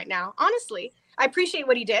for him right now. Honestly, I appreciate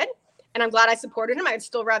what he did. And I'm glad I supported him. I'd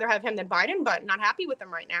still rather have him than Biden, but not happy with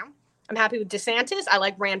him right now. I'm happy with DeSantis. I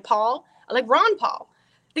like Rand Paul. I like Ron Paul.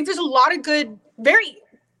 I think there's a lot of good, very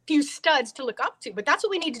few studs to look up to, but that's what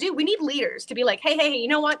we need to do. We need leaders to be like, hey, you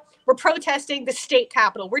know what? We're protesting the state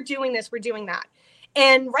capitol. We're doing this. We're doing that.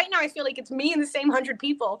 And right now I feel like it's me and the same 100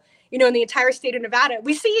 people, you know, in the entire state of Nevada.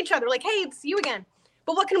 We see each other like, hey, it's you again.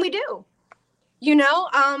 But what can we do? You know,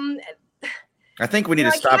 I think we need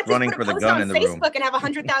to stop running for the gun in the room. Facebook and have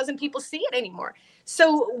 100,000 people see it anymore.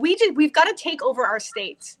 So we've got to take over our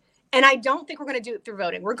states. And I don't think we're going to do it through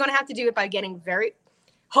voting. We're going to have to do it by getting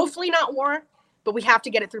hopefully not war, but we have to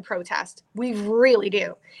get it through protest. We really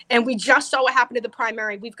do. And we just saw what happened to the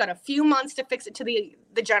primary. We've got a few months to fix it to the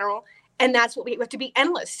general. And that's what we have to be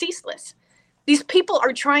endless, ceaseless. These people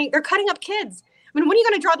are they're cutting up kids. I mean, when are you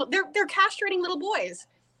going to draw they're castrating little boys.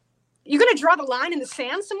 You're going to draw the line in the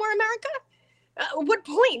sand somewhere, America? What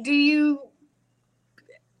point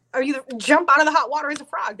are you jump out of the hot water as a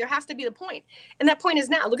frog? There has to be the point. And that point is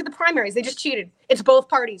now. Look at the primaries. They just cheated. It's both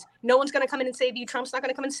parties. No one's going to come in and save you. Trump's not going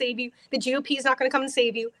to come and save you. The GOP is not going to come and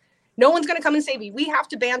save you. No one's going to come and save you. We have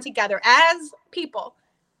to band together as people.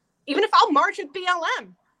 Even if I'll march with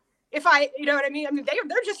BLM. You know what I mean? I mean,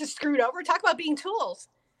 they're just as screwed over. Talk about being tools.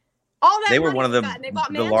 All that they were one of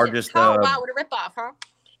the largest. Oh, wow, what a ripoff, huh?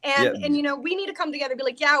 And you know, we need to come together and be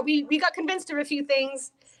like, yeah, we got convinced of a few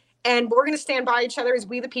things, and we're going to stand by each other as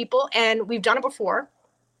we the people, and we've done it before.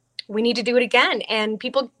 We need to do it again. And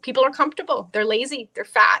people are comfortable. They're lazy. They're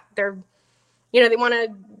fat. They're, you know, they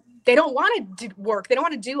don't want to do work. They don't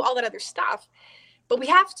want to do all that other stuff, but we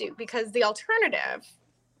have to, because the alternative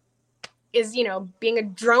is, you know, being a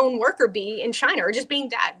drone worker bee in China or just being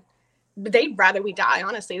dead. But they'd rather we die,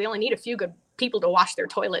 honestly. They only need a few good people to wash their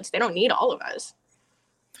toilets. They don't need all of us.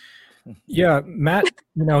 Yeah, Matt,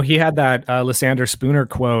 you know, he had that Lysander Spooner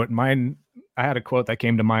quote. I had a quote that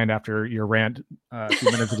came to mind after your rant a few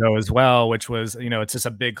minutes ago as well, which was, you know, it's just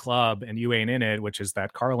a big club and you ain't in it, which is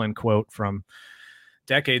that Carlin quote from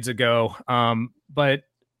decades ago. But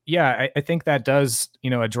yeah, I think that does, you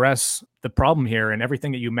know, address the problem here, and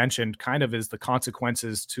everything that you mentioned kind of is the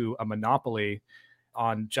consequences to a monopoly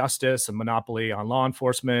on justice, a monopoly on law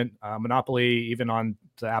enforcement, a monopoly even on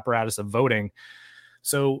the apparatus of voting.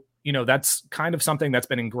 So, you know, that's kind of something that's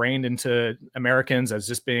been ingrained into Americans as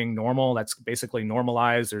just being normal. That's basically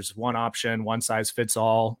normalized. There's one option, one size fits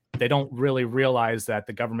all. They don't really realize that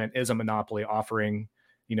the government is a monopoly offering,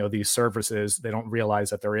 you know, these services. They don't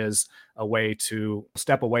realize that there is a way to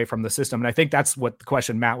step away from the system. And I think that's what the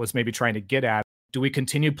question Matt was maybe trying to get at. Do we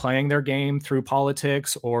continue playing their game through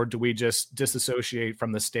politics, or do we just disassociate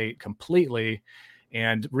from the state completely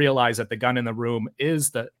and realize that the gun in the room is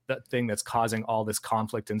the thing that's causing all this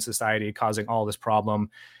conflict in society, causing all this problem?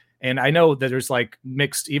 And I know that there's like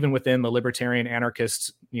mixed, even within the libertarian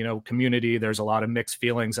anarchist, you know, community, there's a lot of mixed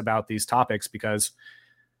feelings about these topics because,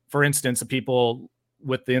 for instance, the people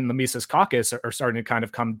within the Mises Caucus are starting to kind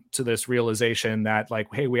of come to this realization that, like,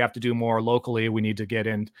 hey, we have to do more locally. We need to get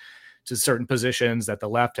into certain positions that the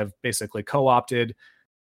left have basically co-opted.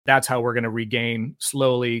 That's how we're going to regain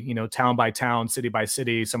slowly, town by town, city by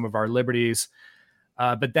city, some of our liberties.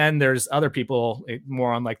 But then there's other people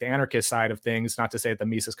more on like the anarchist side of things. Not to say that the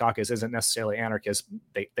Mises Caucus isn't necessarily anarchist.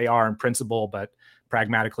 They are in principle, but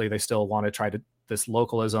pragmatically, they still want to try to this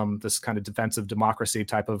localism, this kind of defensive democracy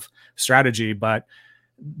type of strategy. But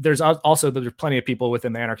there's plenty of people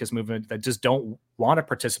within the anarchist movement that just don't want to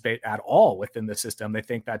participate at all within the system. They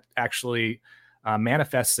think that actually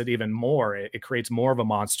manifests it even more. It creates more of a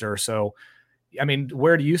monster. So, I mean,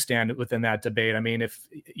 where do you stand within that debate? I mean, if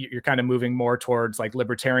you're kind of moving more towards like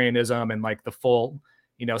libertarianism and like the full,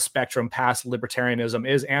 spectrum past libertarianism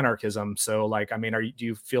is anarchism. So like, I mean, do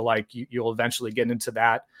you feel like you'll eventually get into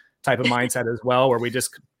that type of mindset as well, where we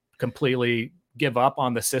just completely give up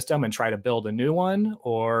on the system and try to build a new one?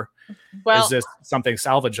 Or is this something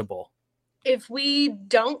salvageable? If we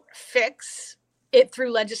don't fix it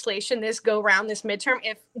through legislation this go round, this midterm,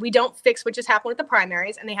 if we don't fix what just happened with the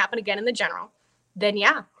primaries and they happen again in the general, then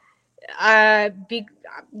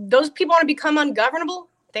those people want to become ungovernable.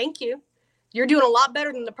 Thank you. You're doing a lot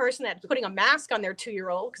better than the person that's putting a mask on their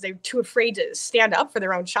 2-year-old because they're too afraid to stand up for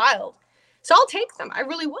their own child. So I'll take them. I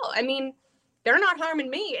really will. I mean, they're not harming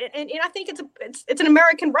me. And I think it's an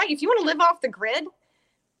American right. If you want to live off the grid,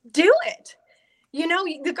 do it.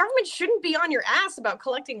 The government shouldn't be on your ass about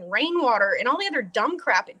collecting rainwater and all the other dumb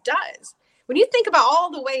crap it does. When you think about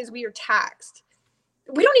all the ways we are taxed,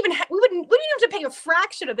 we wouldn't have to pay a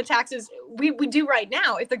fraction of the taxes we do right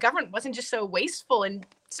now if the government wasn't just so wasteful and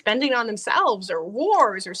spending on themselves or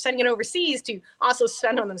wars or sending it overseas to also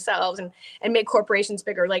spend on themselves and make corporations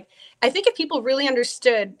bigger. Like, I think if people really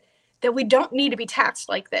understood that we don't need to be taxed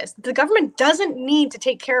like this, the government doesn't need to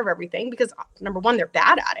take care of everything because, number one, they're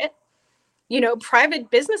bad at it. Private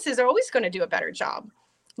businesses are always going to do a better job.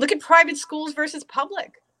 Look at private schools versus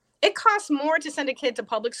public. It costs more to send a kid to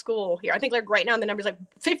public school here. I think like right now the number's like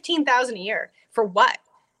 $15,000 a year. For what?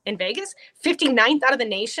 In Vegas? 59th out of the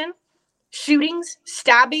nation. Shootings,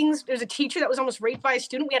 stabbings. There's a teacher that was almost raped by a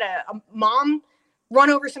student. We had a mom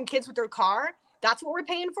run over some kids with her car. That's what we're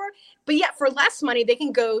paying for. But yet for less money, they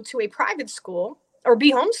can go to a private school or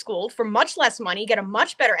be homeschooled for much less money, get a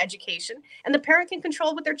much better education, and the parent can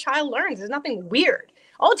control what their child learns. There's nothing weird.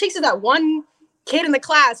 All it takes is that one kid in the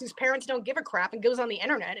class whose parents don't give a crap and goes on the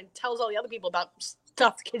internet and tells all the other people about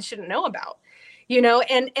stuff the kids shouldn't know about,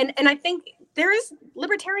 and I think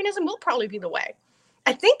libertarianism will probably be the way.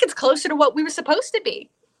 I think it's closer to what we were supposed to be.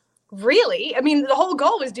 Really. I mean, the whole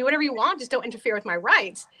goal was do whatever you want, just don't interfere with my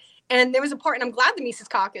rights. And there was a part, and I'm glad the Mises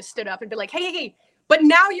Caucus stood up and be like, hey, but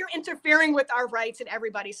now you're interfering with our rights and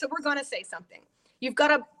everybody. So we're going to say something. You've got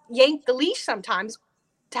to yank the leash sometimes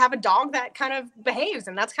to have a dog that kind of behaves.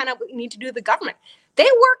 And that's kind of what you need to do to the government. They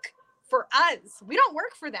work for us. We don't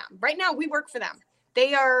work for them. Right now, we work for them.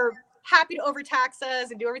 They are happy to overtax us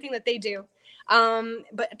and do everything that they do.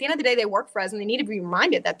 But at the end of the day, they work for us, and they need to be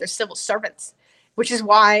reminded that they're civil servants, which is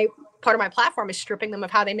why part of my platform is stripping them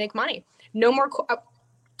of how they make money. No more.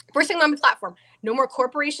 First thing on my platform, no more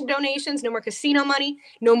corporation donations, no more casino money,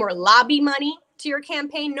 no more lobby money to your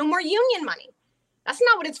campaign, no more union money. That's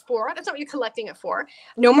not what it's for. That's not what you're collecting it for.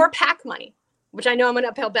 No more PAC money, which I know I'm an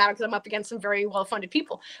uphill battle because I'm up against some very well-funded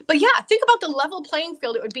people. But yeah, think about the level playing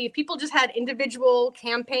field it would be if people just had individual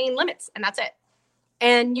campaign limits, and that's it.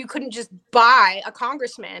 And you couldn't just buy a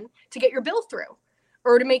congressman to get your bill through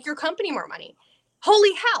or to make your company more money.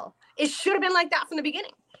 Holy hell. It should have been like that from the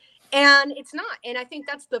beginning. And it's not. And I think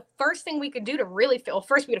that's the first thing we could do to really feel.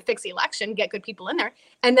 First, we got to fix the election, get good people in there,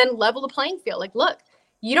 and then level the playing field. Like, look,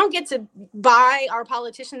 you don't get to buy our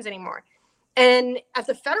politicians anymore. And at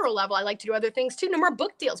the federal level, I like to do other things too. No more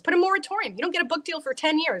book deals. Put a moratorium. You don't get a book deal for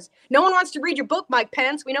 10 years. No one wants to read your book, Mike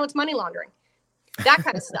Pence. We know it's money laundering. That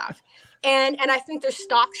kind of stuff. And I think their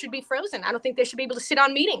stocks should be frozen. I don't think they should be able to sit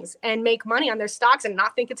on meetings and make money on their stocks and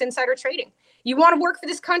not think it's insider trading. You want to work for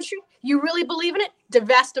this country? You really believe in it?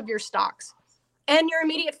 Divest of your stocks and your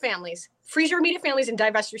immediate families. Freeze your immediate families and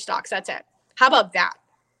divest your stocks. That's it. How about that?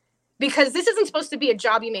 Because this isn't supposed to be a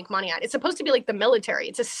job you make money at. It's supposed to be like the military.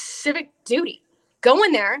 It's a civic duty. Go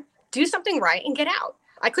in there, do something right, and get out.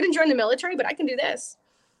 I couldn't join the military, but I can do this.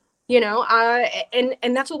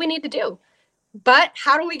 And that's what we need to do. But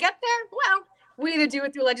how do we get there? Well, we either do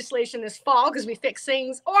it through legislation this fall because we fix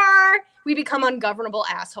things, or we become ungovernable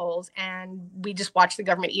assholes and we just watch the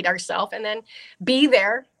government eat ourselves and then be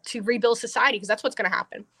there to rebuild society, because that's what's going to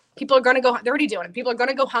happen. People are going to go, they're already doing it. People are going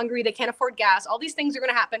to go hungry. They can't afford gas. All these things are going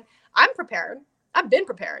to happen. I'm prepared. I've been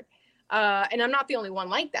prepared. And I'm not the only one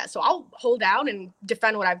like that. So I'll hold out and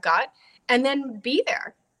defend what I've got and then be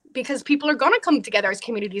there, because people are going to come together as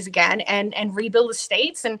communities again and rebuild the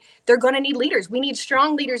states, and they're going to need leaders. We need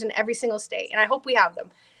strong leaders in every single state, and I hope we have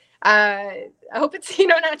them. I hope it's,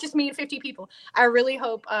 not just me and 50 people. I really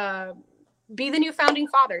hope be the new founding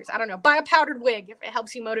fathers. I don't know, buy a powdered wig if it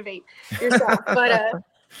helps you motivate yourself. But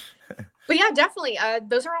yeah, definitely.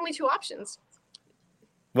 Those are only two options.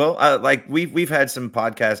 Well, like we've had some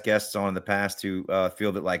podcast guests on in the past who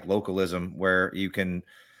feel that like localism, where you can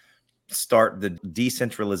start the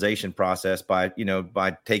decentralization process by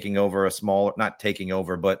taking over not taking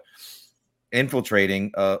over, but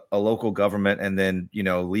infiltrating a local government, and then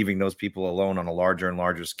leaving those people alone on a larger and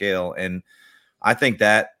larger scale. And I think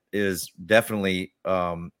that is definitely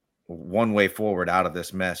one way forward out of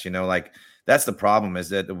this mess. Like that's the problem, is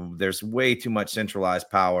that there's way too much centralized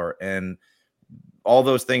power, and all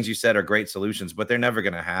those things you said are great solutions, but they're never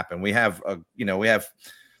going to happen. We have we have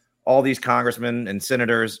all these congressmen and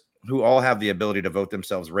senators who all have the ability to vote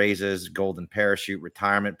themselves raises, golden parachute,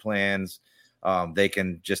 retirement plans. They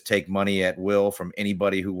can just take money at will from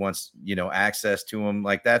anybody who wants, access to them.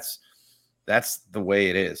 Like that's the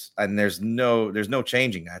way it is. And there's no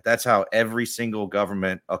changing that. That's how every single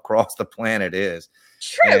government across the planet is.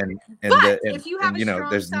 True. But if you have a strong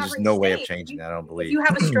there's sovereign just no way of state, changing that, I don't believe. If you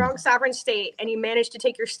have a strong sovereign state and you manage to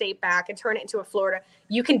take your state back and turn it into a Florida,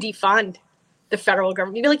 you can defund the federal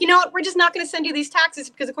government. You'd be like, you know what? We're just not going to send you these taxes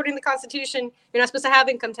because according to the Constitution, you're not supposed to have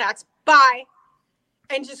income tax. Bye.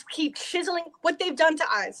 And just keep chiseling what they've done to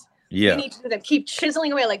us. Yeah. We need to keep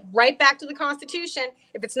chiseling away, like right back to the Constitution.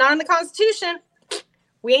 If it's not in the Constitution,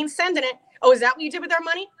 we ain't sending it. Oh, is that what you did with our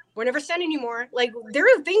money? We're never sending you more. Like there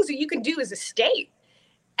are things that you can do as a state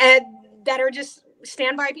and that are just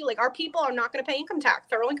stand by people. Like our people are not going to pay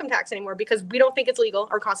federal income tax anymore because we don't think it's legal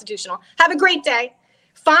or constitutional. Have a great day.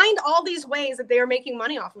 Find all these ways that they are making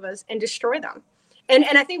money off of us and destroy them. And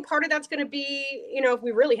I think part of that's going to be, if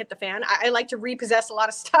we really hit the fan, I like to repossess a lot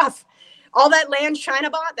of stuff. All that land China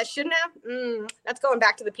bought that shouldn't have, that's going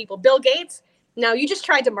back to the people. Bill Gates, no, you just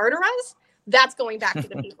tried to murder us. That's going back to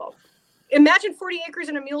the people. Imagine 40 acres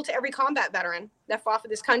and a mule to every combat veteran that fought for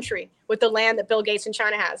this country with the land that Bill Gates in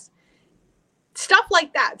China has. Stuff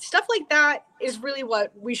like that is really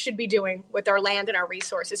what we should be doing with our land and our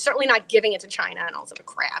resources. Certainly not giving it to China and all sort of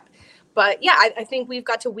crap. But yeah, I think we've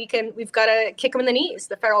got to kick them in the knees.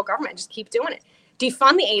 The federal government, just keep doing it.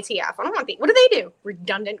 Defund the ATF. I don't want what do they do?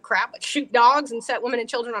 Redundant crap, like shoot dogs and set women and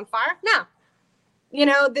children on fire? No.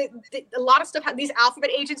 A lot of stuff, these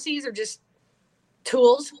alphabet agencies are just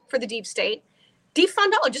tools for the deep state.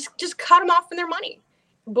 Defund all, just cut them off from their money.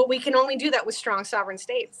 But we can only do that with strong sovereign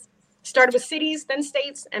states. Started with cities, then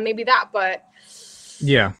states, and maybe that, but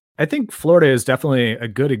yeah. I think Florida is definitely a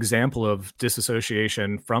good example of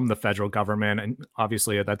disassociation from the federal government. And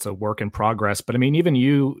obviously that's a work in progress. But I mean, even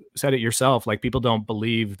you said it yourself, like people don't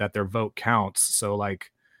believe that their vote counts. So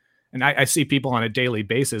like, and I see people on a daily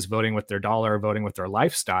basis voting with their dollar, voting with their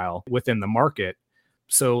lifestyle within the market.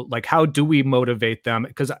 So like, how do we motivate them?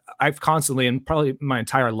 Because I've constantly, and probably my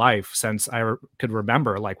entire life since I could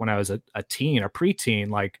remember, like when I was a teen or preteen,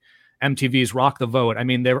 like MTV's Rock the Vote. I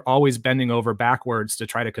mean, they're always bending over backwards to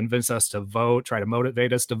try to convince us to vote, try to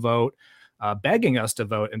motivate us to vote, begging us to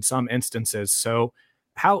vote in some instances. So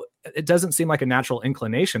how it doesn't seem like a natural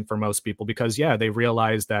inclination for most people because, yeah, they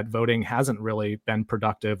realize that voting hasn't really been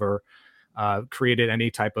productive or created any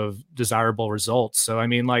type of desirable results. So, I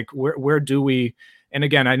mean, like, where do we, and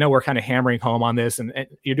again, I know we're kind of hammering home on this and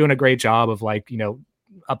you're doing a great job of like,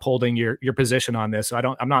 upholding your position on this.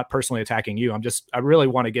 So I'm not personally attacking you. I really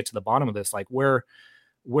want to get to the bottom of this. Like where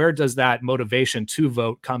does that motivation to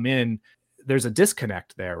vote come in? There's a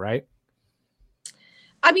disconnect there, right?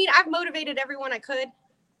 I mean, I've motivated everyone I could.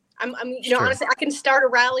 Honestly, I can start a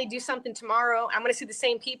rally, do something tomorrow. I'm going to see the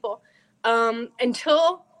same people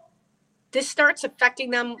until this starts affecting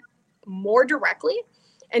them more directly,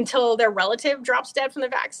 until their relative drops dead from the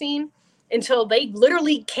vaccine, until they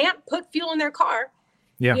literally can't put fuel in their car.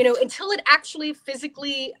 Yeah. Until it actually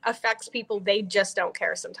physically affects people, they just don't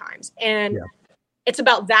care sometimes. And it's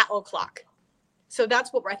about that o'clock. So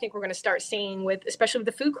that's what I think we're going to start seeing especially with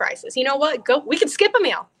the food crisis. You know what? We can skip a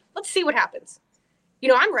meal. Let's see what happens.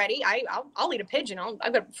 I'm ready. I'll eat a pigeon.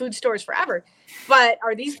 I've got food stores forever. But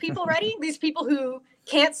are these people ready? These people who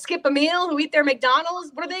can't skip a meal, who eat their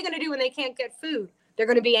McDonald's, what are they going to do when they can't get food? They're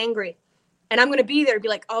going to be angry. And I'm going to be there to be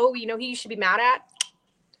like, oh, who you should be mad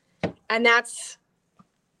at? And that's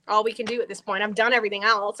all we can do at this point. I've done everything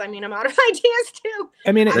else. I mean, I'm out of ideas too.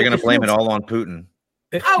 I mean, they're going to blame it all on Putin.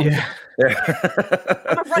 Oh, yeah.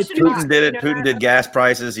 I'm a Russian Putin bot, did you it. know Putin that? did gas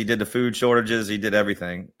prices. He did the food shortages. He did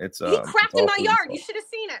everything. He It's crapped all in my Putin's yard. fault. You should have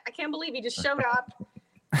seen it. I can't believe he just showed up.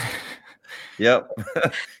 Yep.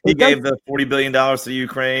 He It does- gave the $40 billion to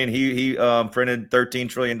Ukraine. He printed $13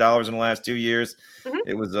 trillion in the last 2 years. Mhm.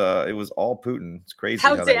 It was all Putin. It's crazy.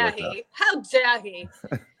 How that dare worked out. he? How dare he?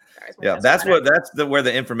 Sorry, Yeah, where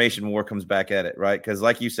the information war comes back at it, right? Because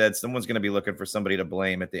like you said, someone's going to be looking for somebody to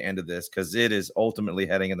blame at the end of this because it is ultimately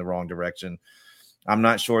heading in the wrong direction. I'm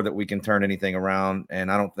not sure that we can turn anything around,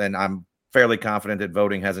 and I'm fairly confident that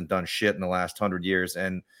voting hasn't done shit in the last 100 years,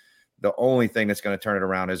 and the only thing that's going to turn it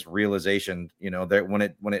around is realization,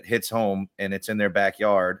 that when it hits home and it's in their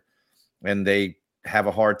backyard and they have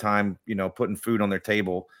a hard time, putting food on their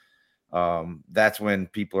table. That's when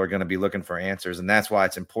people are going to be looking for answers. And that's why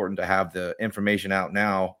it's important to have the information out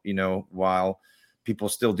now, while people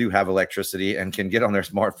still do have electricity and can get on their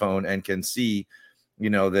smartphone and can see,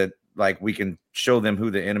 that like we can show them who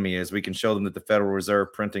the enemy is. We can show them that the Federal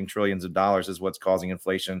Reserve printing trillions of dollars is what's causing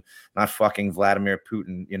inflation, not fucking Vladimir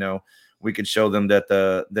Putin. We could show them that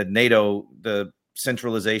the NATO, the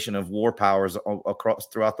centralization of war powers across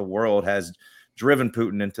throughout the world has driven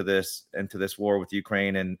Putin into this war with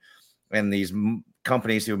Ukraine and these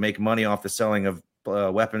companies who make money off the selling of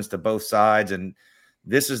weapons to both sides. And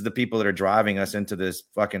this is the people that are driving us into this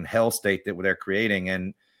fucking hell state that they're creating.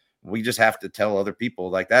 And we just have to tell other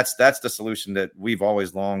people, like, that's the solution that we've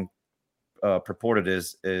always long purported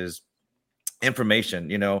is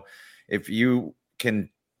information. If you can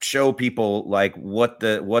show people like what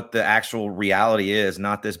the actual reality is,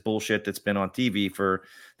 not this bullshit that's been on TV for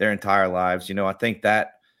their entire lives. I think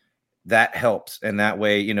that helps. And that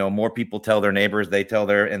way, more people tell their neighbors,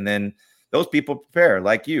 and then those people prepare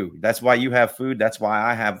like you. That's why you have food. That's why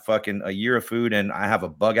I have fucking a year of food and I have a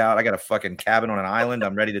bug out. I got a fucking cabin on an island.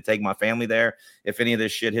 I'm ready to take my family there. If any of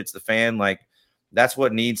this shit hits the fan, like that's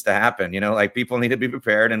what needs to happen. Like people need to be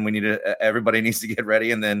prepared and everybody needs to get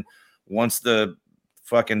ready. And then once the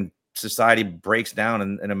fucking society breaks down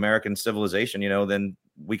in American civilization, then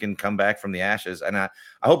we can come back from the ashes. And I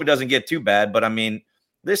hope it doesn't get too bad, but I mean,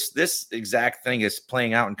 this exact thing is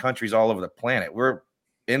playing out in countries all over the planet. We're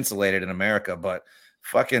insulated in America, but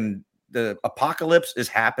fucking the apocalypse is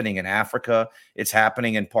happening in Africa. It's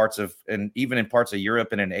happening even in parts of Europe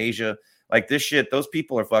and in Asia. Like this shit, those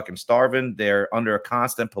people are fucking starving. They're under a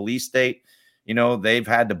constant police state. They've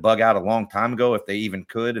had to bug out a long time ago if they even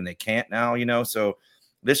could, and they can't now, so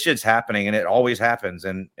this shit's happening and it always happens.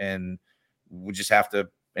 And we just have to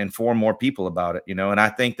inform more people about it, and I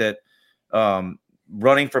think that,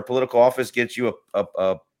 running for political office gets you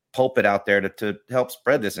a pulpit out there to help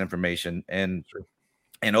spread this information and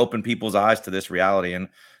open people's eyes to this reality. And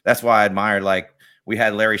that's why I admire, like, we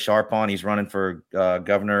had Larry Sharp on. He's running for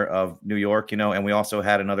governor of New York, and we also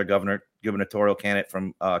had another gubernatorial candidate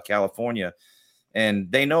from California. And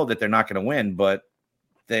they know that they're not going to win, but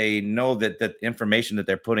they know that the information that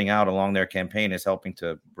they're putting out along their campaign is helping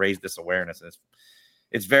to raise this awareness.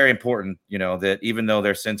 It's very important, that even though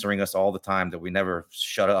they're censoring us all the time, that we never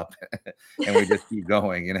shut up and we just keep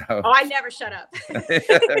going, Oh, I never shut up.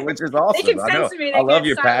 Which is awesome. They can censor me. I love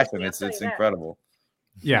your silence passion. me, It's incredible.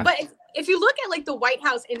 Yeah. But if you look at like the White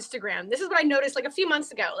House Instagram, this is what I noticed like a few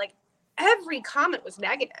months ago. Like every comment was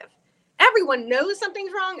negative. Everyone knows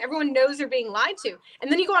something's wrong. Everyone knows they're being lied to.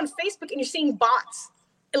 And then you go on Facebook and you're seeing bots,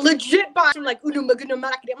 legit bots from like Uno Maguna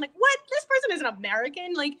Makati. I'm like, what? This person isn't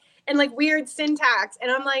American. And like weird syntax.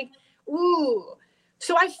 And I'm like, ooh.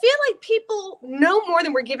 So I feel like people know more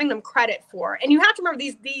than we're giving them credit for. And you have to remember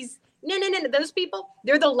those people,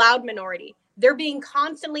 they're the loud minority. They're being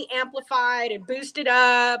constantly amplified and boosted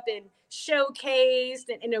up and showcased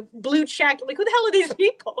and a blue check. Like, who the hell are these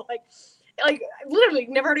people? Like literally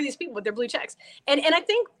never heard of these people with their blue checks. And I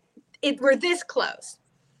think we're this close.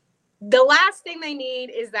 The last thing they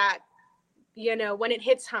need is that, when it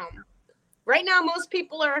hits home. Right now, most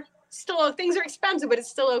people are still, things are expensive, but it's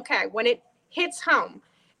still okay. When it hits home,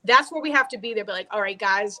 that's where we have to be there. Be like, all right,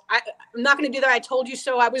 guys, I'm not going to do that. I told you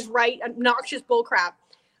so. I was right. Obnoxious bullcrap.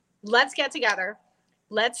 Let's get together.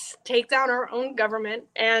 Let's take down our own government.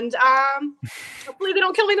 And hopefully they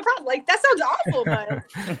don't kill me in the process. Like, that sounds awful,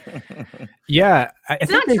 but yeah,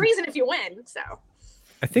 it's not treason if you win. So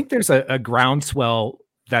I think there's a groundswell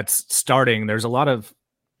that's starting. There's a lot of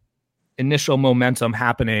initial momentum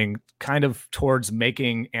happening kind of towards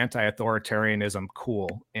making anti-authoritarianism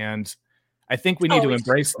cool. And I think we need to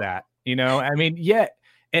embrace that, I mean, yeah,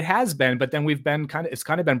 it has been, but then it's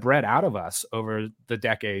kind of been bred out of us over the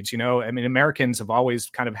decades, I mean, Americans have always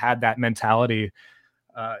kind of had that mentality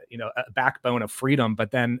a backbone of freedom.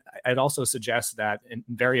 But then it also suggests that in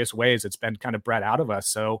various ways it's been kind of bred out of us.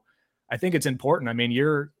 So I think it's important. I mean,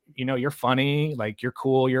 you're funny, like you're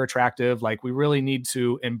cool, you're attractive. Like we really need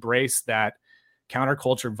to embrace that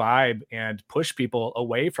counterculture vibe and push people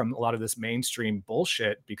away from a lot of this mainstream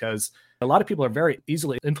bullshit, because a lot of people are very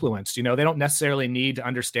easily influenced. They don't necessarily need to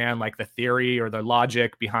understand like the theory or the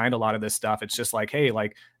logic behind a lot of this stuff. It's just like, hey,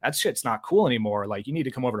 like that shit's not cool anymore. Like you need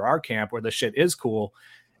to come over to our camp where the shit is cool.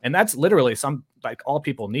 And that's literally like all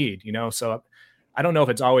people need, So I don't know if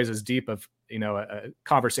it's always as deep of, a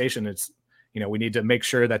conversation. It's, we need to make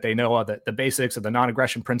sure that they know the basics of the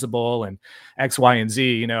non-aggression principle and X, Y, and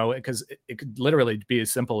Z, because it could literally be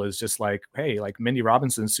as simple as just like, hey, like Mindy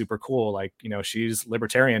Robinson's super cool. Like, she's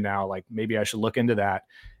libertarian now. Like maybe I should look into that.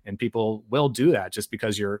 And people will do that just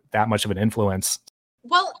because you're that much of an influence.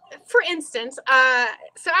 Well, for instance,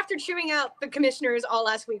 so after chewing out the commissioners all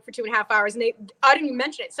last week for 2.5 hours, and I didn't even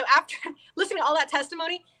mention it. So after listening to all that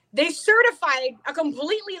testimony, they certified a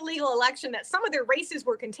completely illegal election that some of their races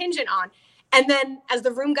were contingent on. And then as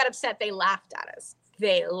the room got upset, they laughed at us.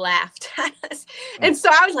 And so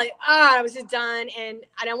I was like, I was just done. And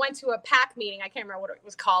I went to a PAC meeting. I can't remember what it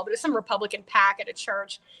was called, but it was some Republican PAC at a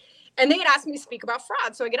church. And they had asked me to speak about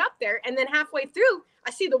fraud. So I get up there, and then halfway through,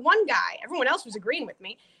 I see the one guy, everyone else was agreeing with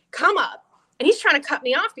me, come up. And he's trying to cut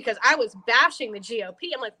me off because I was bashing the GOP.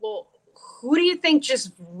 I'm like, well, who do you think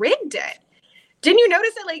just rigged it? Didn't you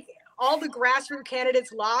notice that like all the grassroots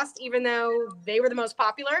candidates lost, even though they were the most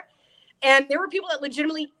popular? And there were people that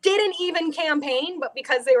legitimately didn't even campaign, but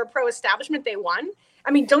because they were pro-establishment, they won.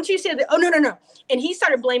 I mean, don't you say that? Oh, no. And he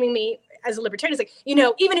started blaming me as a libertarian. He's like,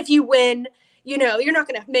 even if you win, you're not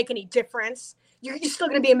going to make any difference. You're still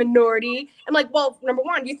going to be a minority. I'm like, well, number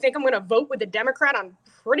one, you think I'm going to vote with a Democrat on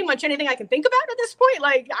pretty much anything I can think about at this point?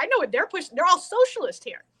 Like, I know what they're pushing. They're all socialist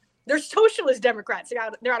here. They're socialist Democrats. They're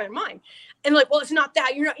out of their mind. And like, well, it's not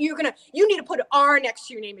that. You need to put an R next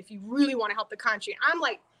to your name if you really want to help the country. I'm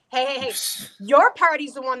like, Hey, your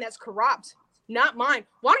party's the one that's corrupt, not mine.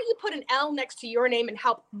 Why don't you put an L next to your name and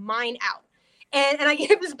help mine out? And I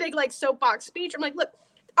gave this big like soapbox speech. I'm like, look,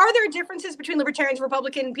 are there differences between libertarians and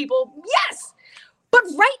Republican people? Yes. But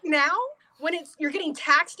right now, when you're getting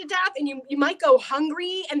taxed to death and you might go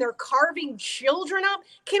hungry and they're carving children up,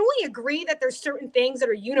 can we agree that there's certain things that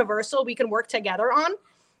are universal we can work together on?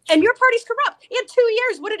 And your party's corrupt. In 2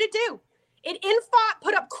 years, what did it do? It in-fought,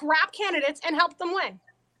 put up crap candidates and helped them win.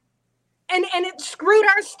 And it screwed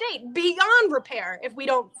our state beyond repair if we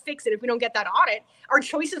don't fix it, if we don't get that audit. Our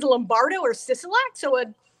choice is Lombardo or Sisolak, so a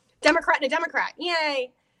Democrat and a Democrat.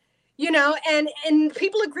 Yay. And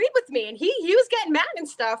people agreed with me. And he was getting mad and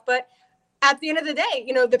stuff. But at the end of the day,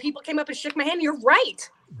 the people came up and shook my hand. You're right.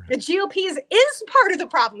 The GOP is part of the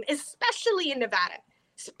problem, especially in Nevada,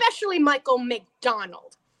 especially Michael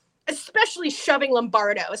McDonald, especially shoving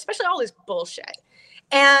Lombardo, especially all this bullshit.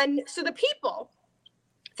 And so the people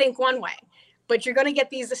think one way, but you're going to get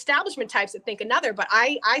these establishment types that think another. But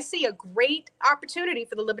I see a great opportunity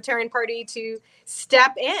for the Libertarian Party to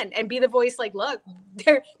step in and be the voice like, look,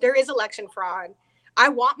 there is election fraud. I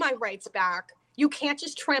want my rights back. You can't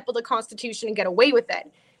just trample the Constitution and get away with it.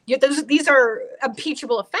 These are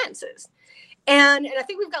impeachable offenses. And I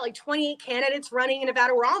think we've got like 28 candidates running in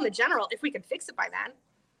Nevada. We're all in the general if we could fix it by then.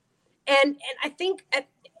 And I think,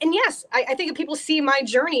 and yes, I think if people see my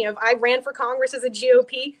journey of I ran for Congress as a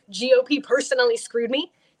GOP personally screwed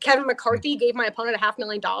me. Kevin McCarthy gave my opponent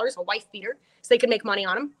 $500,000, a wife beater, so they could make money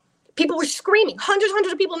on him. People were screaming, hundreds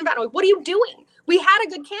of people in Nevada. Like, what are you doing? We had a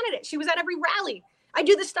good candidate. She was at every rally. I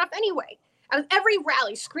do this stuff anyway. I was every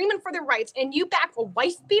rally screaming for their rights, and you back a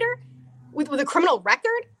wife beater with a criminal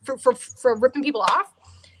record for ripping people off.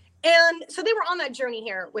 And so they were on that journey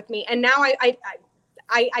here with me. And now I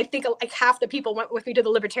think like half the people went with me to the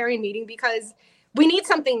Libertarian meeting because we need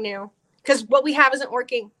something new, because what we have isn't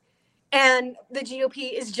working. And the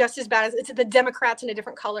GOP is just as bad as it's the Democrats in a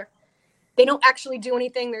different color. They don't actually do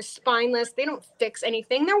anything. They're spineless. They don't fix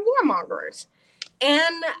anything. They're warmongers.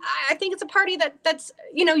 And I think it's a party that's,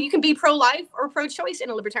 you can be pro-life or pro-choice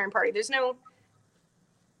in a Libertarian Party. There's no,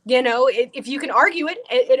 if you can argue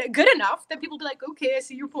it good enough that people be like, okay, I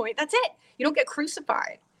see your point. That's it. You don't get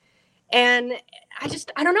crucified. And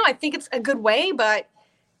I don't know. I think it's a good way, but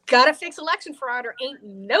gotta fix election fraud or ain't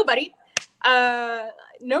nobody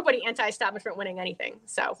anti-establishment winning anything.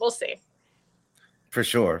 So we'll see. For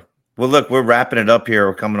sure. Well, look, we're wrapping it up here.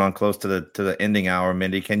 We're coming on close to the ending hour.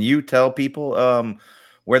 Mindy, can you tell people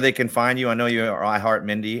where they can find you? I know you are I Heart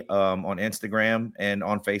Mindy on Instagram and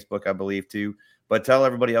on Facebook, I believe too. But tell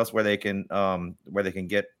everybody else where they can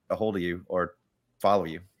get a hold of you or follow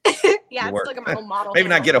you. Yeah, your it's work. like my own model. Maybe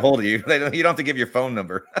not handle. get a hold of you. You don't have to give your phone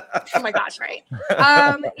number. Oh my gosh, right? Yeah,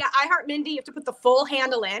 I Heart Mindy. You have to put the full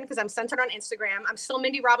handle in because I'm centered on Instagram. I'm still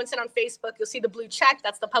Mindy Robinson on Facebook. You'll see the blue check.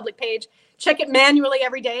 That's the public page. Check it manually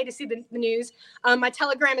every day to see the news. My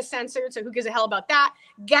Telegram is censored, so who gives a hell about that?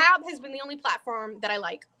 Gab has been the only platform that I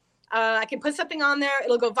like. I can put something on there.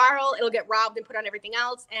 It'll go viral. It'll get robbed and put on everything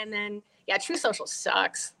else. And then, yeah, True Social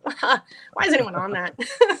sucks. Why is anyone on that?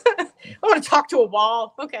 I want to talk to a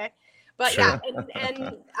wall. Okay. But Sure. yeah,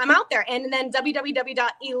 and I'm out there. And then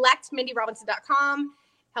www.electmindyrobinson.com.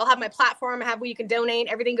 I'll have my platform. I have where you can donate.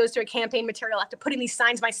 Everything goes to a campaign material. I have to put in these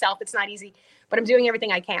signs myself. It's not easy, but I'm doing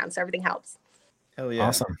everything I can. So everything helps. Hell yeah.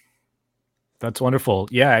 Awesome. That's wonderful.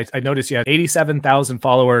 Yeah, I noticed you had 87,000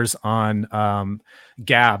 followers on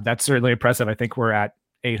Gab. That's certainly impressive. I think we're at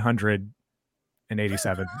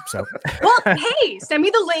 887. So, well, hey, send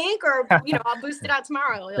me the link, or I'll boost it out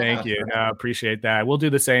tomorrow. Thank you. No, appreciate that. We'll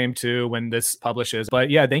do the same too when this publishes.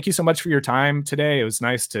 But yeah, thank you so much for your time today. It was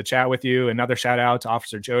nice to chat with you. Another shout out to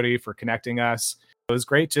Officer Jody for connecting us. It was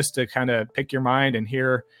great just to kind of pick your mind and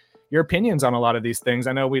hear your opinions on a lot of these things.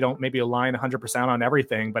 I know we don't maybe align 100% on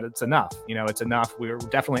everything, but it's enough. It's enough. We're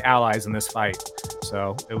definitely allies in this fight.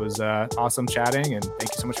 So it was awesome chatting, and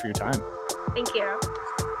thank you so much for your time. Thank you.